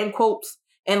have written quotes.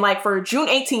 And like for June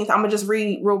 18th, I'm gonna just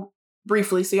read real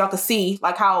briefly so y'all can see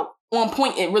like how on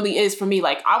point it really is for me.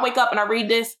 Like I wake up and I read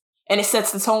this and it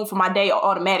sets the tone for my day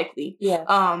automatically.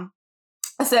 Yeah.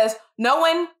 It says, no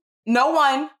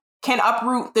one can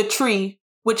uproot the tree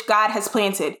which God has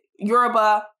planted.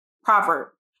 Yoruba proverb.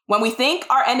 When we think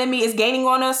our enemy is gaining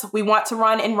on us, we want to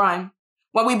run and run.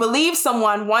 When we believe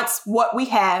someone wants what we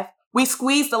have, we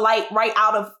squeeze the light right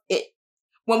out of it.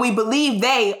 When we believe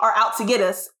they are out to get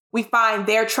us, we find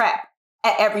their trap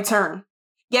at every turn.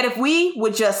 Yet if we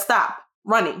would just stop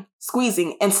running,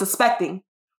 squeezing, and suspecting,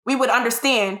 we would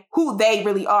understand who they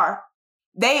really are.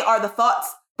 They are the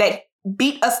thoughts that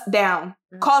beat us down,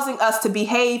 causing us to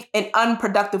behave in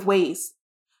unproductive ways.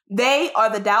 They are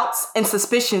the doubts and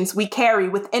suspicions we carry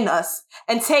within us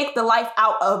and take the life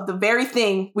out of the very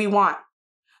thing we want.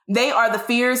 They are the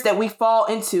fears that we fall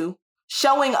into,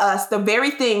 showing us the very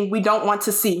thing we don't want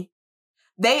to see.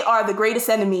 They are the greatest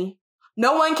enemy.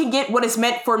 No one can get what is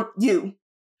meant for you.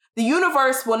 The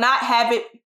universe will not have it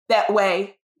that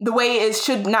way, the way it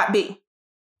should not be.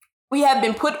 We have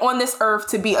been put on this earth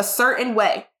to be a certain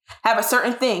way, have a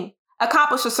certain thing,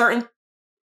 accomplish a certain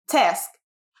task.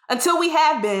 Until we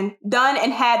have been, done,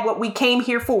 and had what we came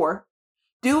here for,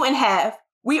 do and have,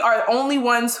 we are the only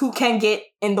ones who can get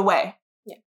in the way.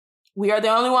 We are the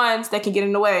only ones that can get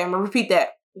in the way. I'm going to repeat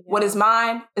that. Yeah. What is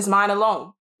mine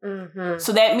alone. Mm-hmm.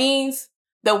 So that means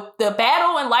the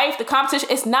battle in life, the competition,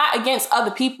 it's not against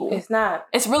other people. It's not.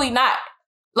 It's really not.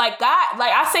 Like God,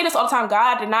 like I say this all the time,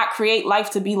 God did not create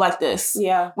life to be like this.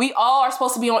 Yeah. We all are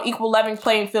supposed to be on equal level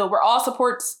playing field. We're all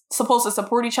supposed to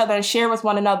support each other and share with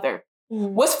one another.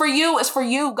 Mm-hmm. What's for you is for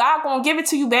you. God gonna give it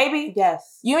to you, baby.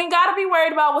 Yes. You ain't gotta be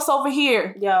worried about what's over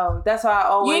here. Yo, that's why I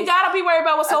always. You ain't gotta be worried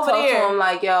about what's over there. I'm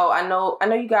like, yo, I know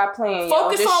you got a plan.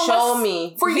 Focus just on show what's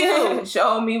me for you.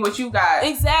 Show me what you got.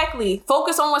 Exactly.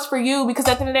 Focus on what's for you because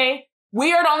at the end of the day,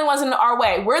 we are the only ones in our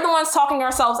way. We're the ones talking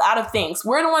ourselves out of things.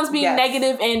 We're the ones being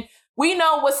negative and we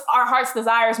know what's our heart's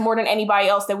desires more than anybody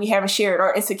else that we haven't shared,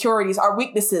 our insecurities, our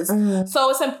weaknesses. Mm-hmm. So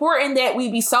it's important that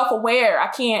we be self-aware. I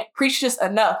can't preach this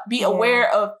enough. Be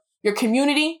aware of your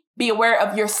community. Be aware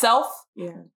of yourself.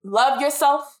 Yeah. Love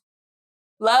yourself.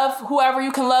 Love whoever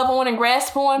you can love on and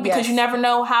grasp on, because you never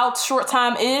know how short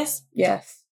time is.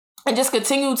 Yes. And just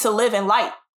continue to live in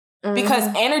light. Mm-hmm. Because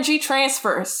energy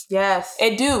transfers. Yes.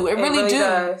 It do. It really do.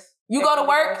 Does. You go to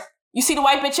work. Does. You see the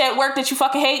white bitch at work that you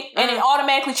fucking hate, and it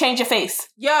automatically change your face.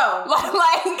 Yo.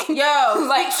 like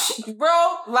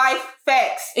real life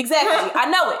facts. Exactly.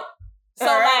 I know it. So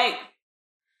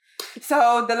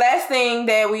So the last thing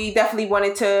that we definitely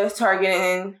wanted to target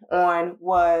in on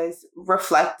was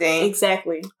reflecting.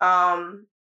 Exactly.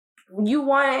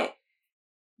 You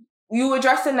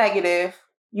addressed the negative.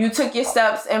 You took your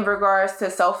steps in regards to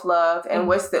self-love and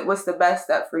what's the best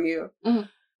step for you. Mm-hmm.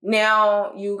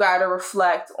 Now you got to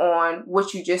reflect on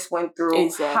what you just went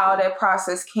through, how that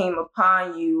process came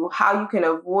upon you, how you can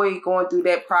avoid going through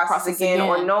that process again,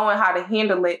 or knowing how to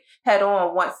handle it head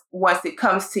on once it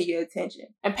comes to your attention.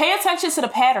 And pay attention to the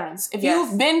patterns. If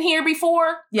you've been here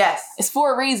before, it's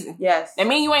for a reason. Yes. I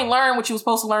mean, you ain't learned what you were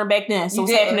supposed to learn back then, so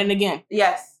it's happening again.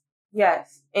 Yes.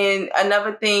 Yes. And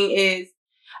another thing is,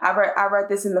 I read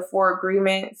this in the 4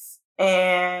 Agreements.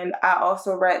 And I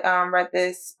also read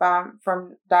this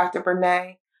from Dr.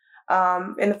 Brene.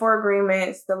 In the 4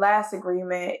 Agreements, the last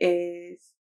agreement is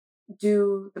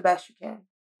do the best you can.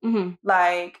 Mm-hmm.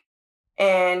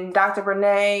 And Dr.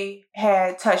 Brene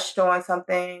had touched on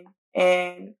something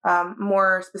and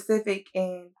more specific,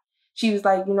 and she was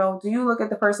like, do you look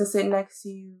at the person sitting next to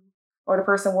you or the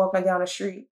person walking down the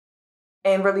street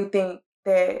and really think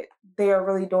that they are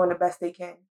really doing the best they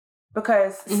can?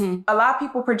 Because a lot of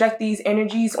people project these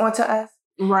energies onto us.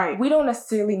 Right. We don't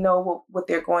necessarily know what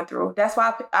they're going through. That's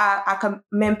why I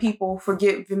commend people for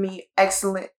giving me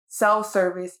excellent cell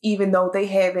service, even though they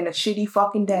having a shitty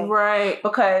fucking day. Right.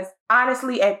 Because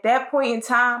honestly, at that point in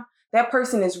time, that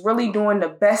person is really doing the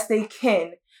best they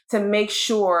can to make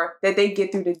sure that they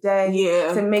get through the day.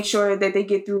 Yeah. To make sure that they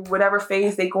get through whatever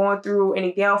phase they're going through,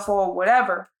 any downfall,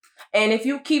 whatever. And if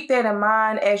you keep that in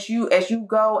mind as you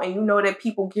go, and you know that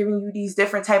people giving you these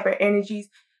different type of energies,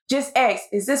 just ask,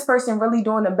 is this person really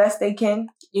doing the best they can?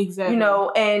 Exactly.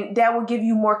 And that will give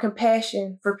you more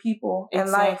compassion for people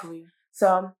in life.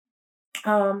 So,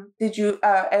 did you,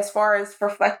 as far as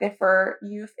reflecting for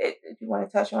youth, did you want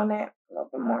to touch on that a little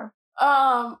bit more?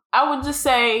 I would just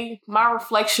say my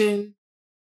reflection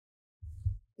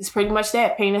is pretty much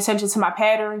that, paying attention to my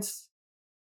patterns.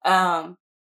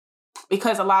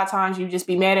 Because a lot of times you just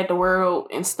be mad at the world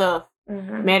and stuff,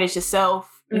 mad at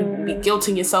yourself, you be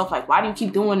guilting yourself, like, why do you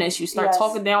keep doing this? You start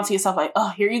talking down to yourself like, oh,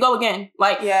 here you go again.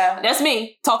 Like, that's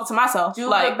me talking to myself. Do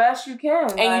the best you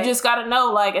can. And you just got to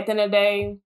know, like, at the end of the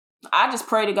day, I just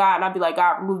pray to God and I'd be like,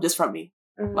 God, remove this from me.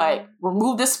 Like,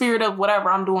 remove this spirit of whatever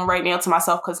I'm doing right now to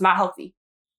myself, because it's not healthy.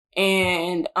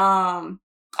 And I'm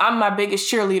my biggest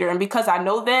cheerleader. And because I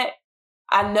know that,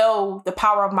 I know the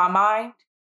power of my mind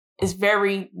is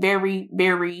very, very,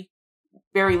 very,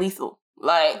 very lethal.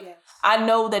 Like, I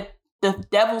know that the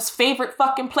devil's favorite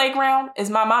fucking playground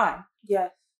is my mind. Yes.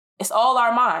 It's all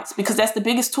our minds, because that's the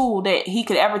biggest tool that he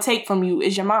could ever take from you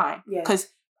is your mind. Because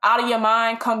out of your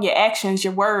mind come your actions,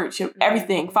 your words, your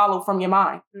everything follow from your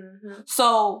mind. Mm-hmm.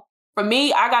 So for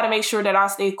me, I got to make sure that I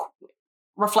stay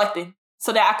reflecting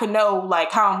so that I can know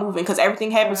like how I'm moving, because everything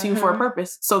happens to you for a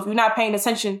purpose. So if you're not paying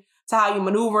attention to how you're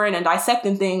maneuvering and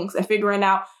dissecting things and figuring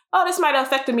out, oh, this might have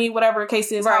affected me, whatever the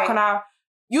case is. Right. How can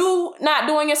you not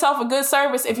doing yourself a good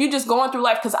service if you just going through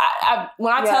life? Because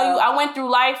when I tell you, I went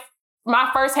through life, my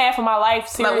first half of my life,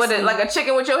 seriously. Like a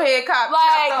chicken with your head chopped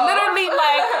off. Literally,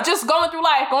 like, just going through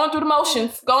life, going through the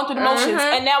motions.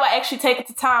 And now I actually take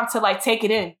the time to, like, take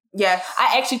it in. Yes.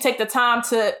 I actually take the time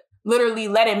to literally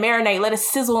let it marinate, let it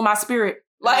sizzle in my spirit.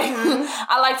 Like,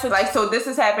 I like to... Like, so this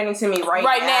is happening to me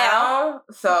right now.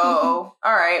 So,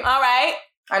 all right.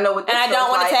 I know what this and I don't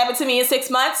want it to happen to me in 6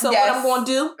 months. So what I'm going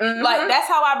to do, like, that's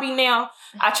how I be now.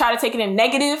 I try to take it in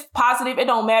negative, positive. It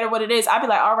don't matter what it is. I be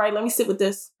like, all right, let me sit with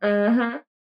this. Like,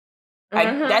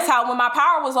 that's how when my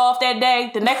power was off that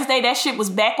day, the next day that shit was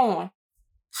back on.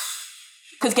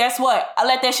 Because guess what? I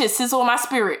let that shit sizzle in my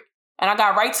spirit. And I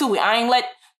got right to it. I ain't let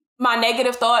my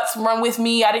negative thoughts run with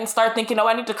me. I didn't start thinking,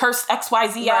 I need to curse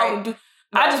XYZ out. And do.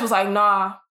 I just was like,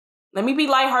 nah, let me be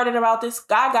lighthearted about this.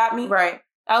 God got me. Right.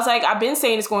 I was like, I've been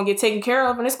saying it's going to get taken care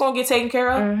of, and it's going to get taken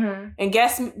care of. And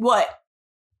guess what?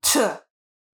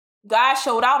 God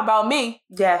showed out about me.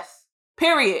 Yes.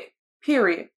 Period.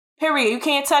 You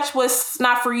can't touch what's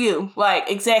not for you. Like,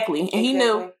 exactly. And he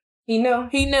knew.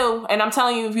 And I'm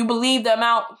telling you, if you believe the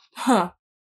amount,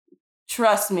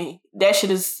 Trust me, that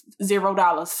shit is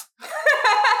 $0.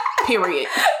 Period.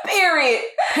 Period,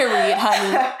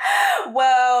 honey.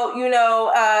 Well,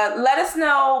 let us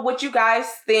know what you guys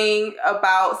think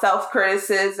about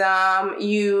self-criticism.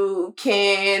 You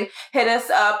can hit us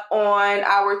up on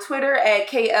our Twitter at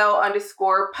KL_podcast.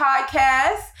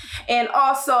 And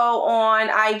also on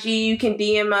IG, you can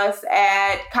DM us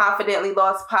at Confidently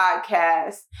Lost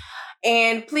Podcast.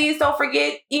 And please don't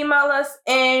forget, email us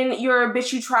in your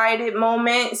bitch you tried it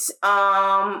moments.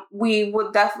 We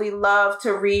would definitely love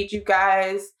to read you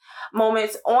guys'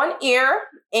 moments on air.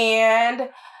 And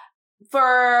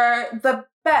for the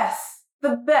best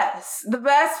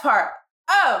part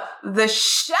of the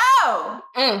show,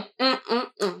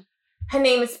 her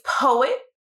name is Poet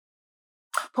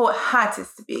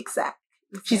Hauntis to be exact.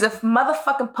 She's a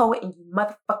motherfucking poet and you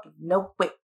motherfucking know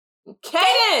it.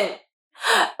 Okay.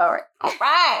 All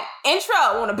right. Intro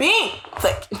on a beat. It's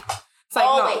like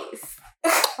always.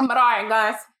 No. But all right,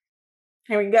 guys.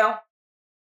 Here we go.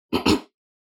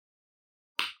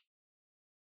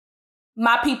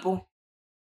 My people.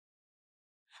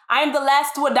 I am the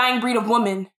last to a dying breed of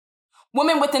women.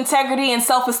 Women with integrity and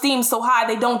self-esteem so high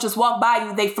they don't just walk by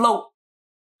you, they float.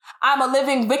 I am a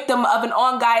living victim of an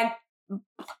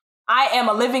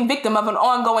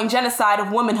ongoing genocide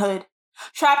of womanhood.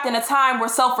 Trapped in a time where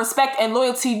self-respect and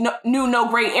loyalty knew no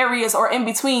gray areas or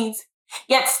in-betweens.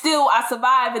 Yet still I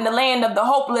survive in the land of the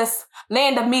hopeless,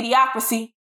 land of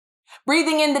mediocrity.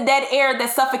 Breathing in the dead air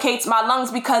that suffocates my lungs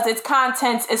because its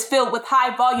contents is filled with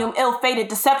high-volume, ill-fated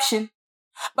deception.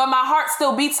 But my heart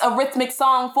still beats a rhythmic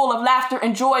song full of laughter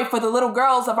and joy for the little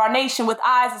girls of our nation with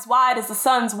eyes as wide as the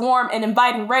sun's warm and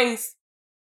inviting rays.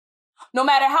 No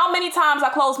matter how many times I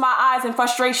close my eyes in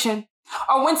frustration,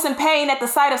 or wince in pain at the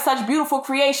sight of such beautiful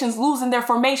creations losing their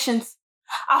formations,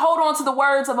 I hold on to the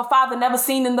words of a father never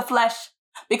seen in the flesh,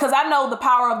 because I know the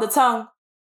power of the tongue,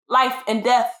 life and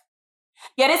death.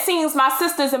 Yet it seems my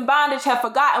sisters in bondage have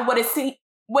forgotten what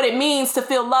it means to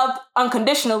feel loved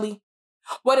unconditionally,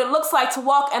 what it looks like to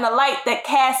walk in a light that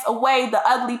casts away the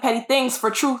ugly petty things for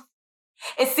truth.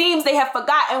 It seems they have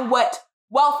forgotten what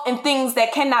wealth and things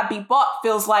that cannot be bought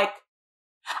feels like.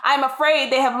 I am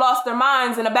afraid they have lost their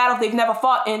minds in a battle they've never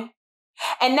fought in.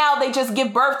 And now they just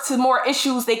give birth to more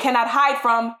issues they cannot hide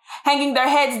from, hanging their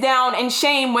heads down in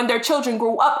shame when their children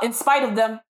grew up in spite of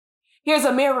them. Here's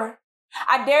a mirror.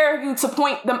 I dare you to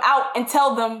point them out and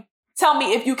tell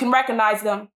me if you can recognize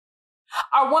them.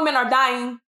 Our women are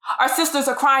dying. Our sisters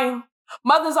are crying.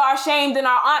 Mothers are ashamed and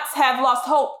our aunts have lost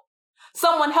hope.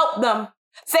 Someone help them.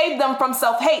 Save them from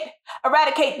self-hate.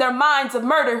 Eradicate their minds of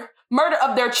murder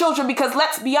of their children, because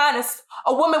let's be honest,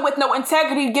 a woman with no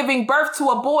integrity giving birth to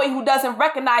a boy who doesn't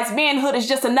recognize manhood is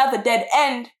just another dead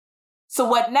end. So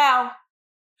what now?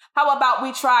 How about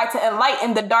we try to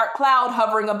enlighten the dark cloud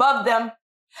hovering above them,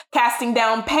 casting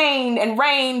down pain and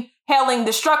rain, hailing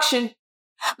destruction?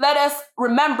 Let us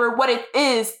remember what it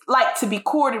is like to be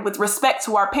courted with respect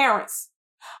to our parents.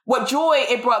 What joy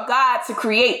it brought God to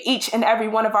create each and every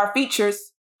one of our features.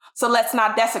 So let's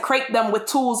not desecrate them with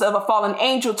tools of a fallen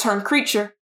angel turned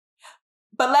creature.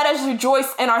 But let us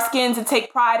rejoice in our skins and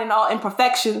take pride in all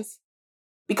imperfections.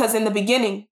 Because in the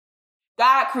beginning,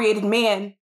 God created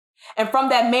man. And from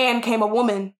that man came a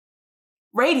woman,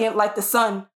 radiant like the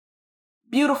sun,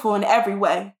 beautiful in every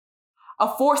way, a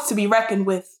force to be reckoned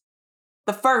with,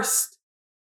 the first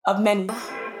of many.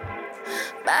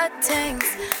 Bad things,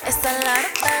 it's a lot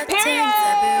of bad things.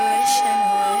 I be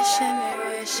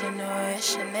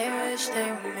wishing they wish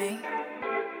they were me.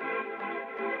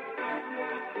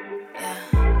 Yeah.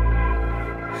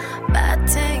 Bad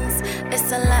things,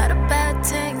 it's a lot of bad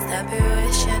things. I be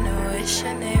wishing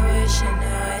they wish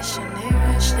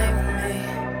they were me.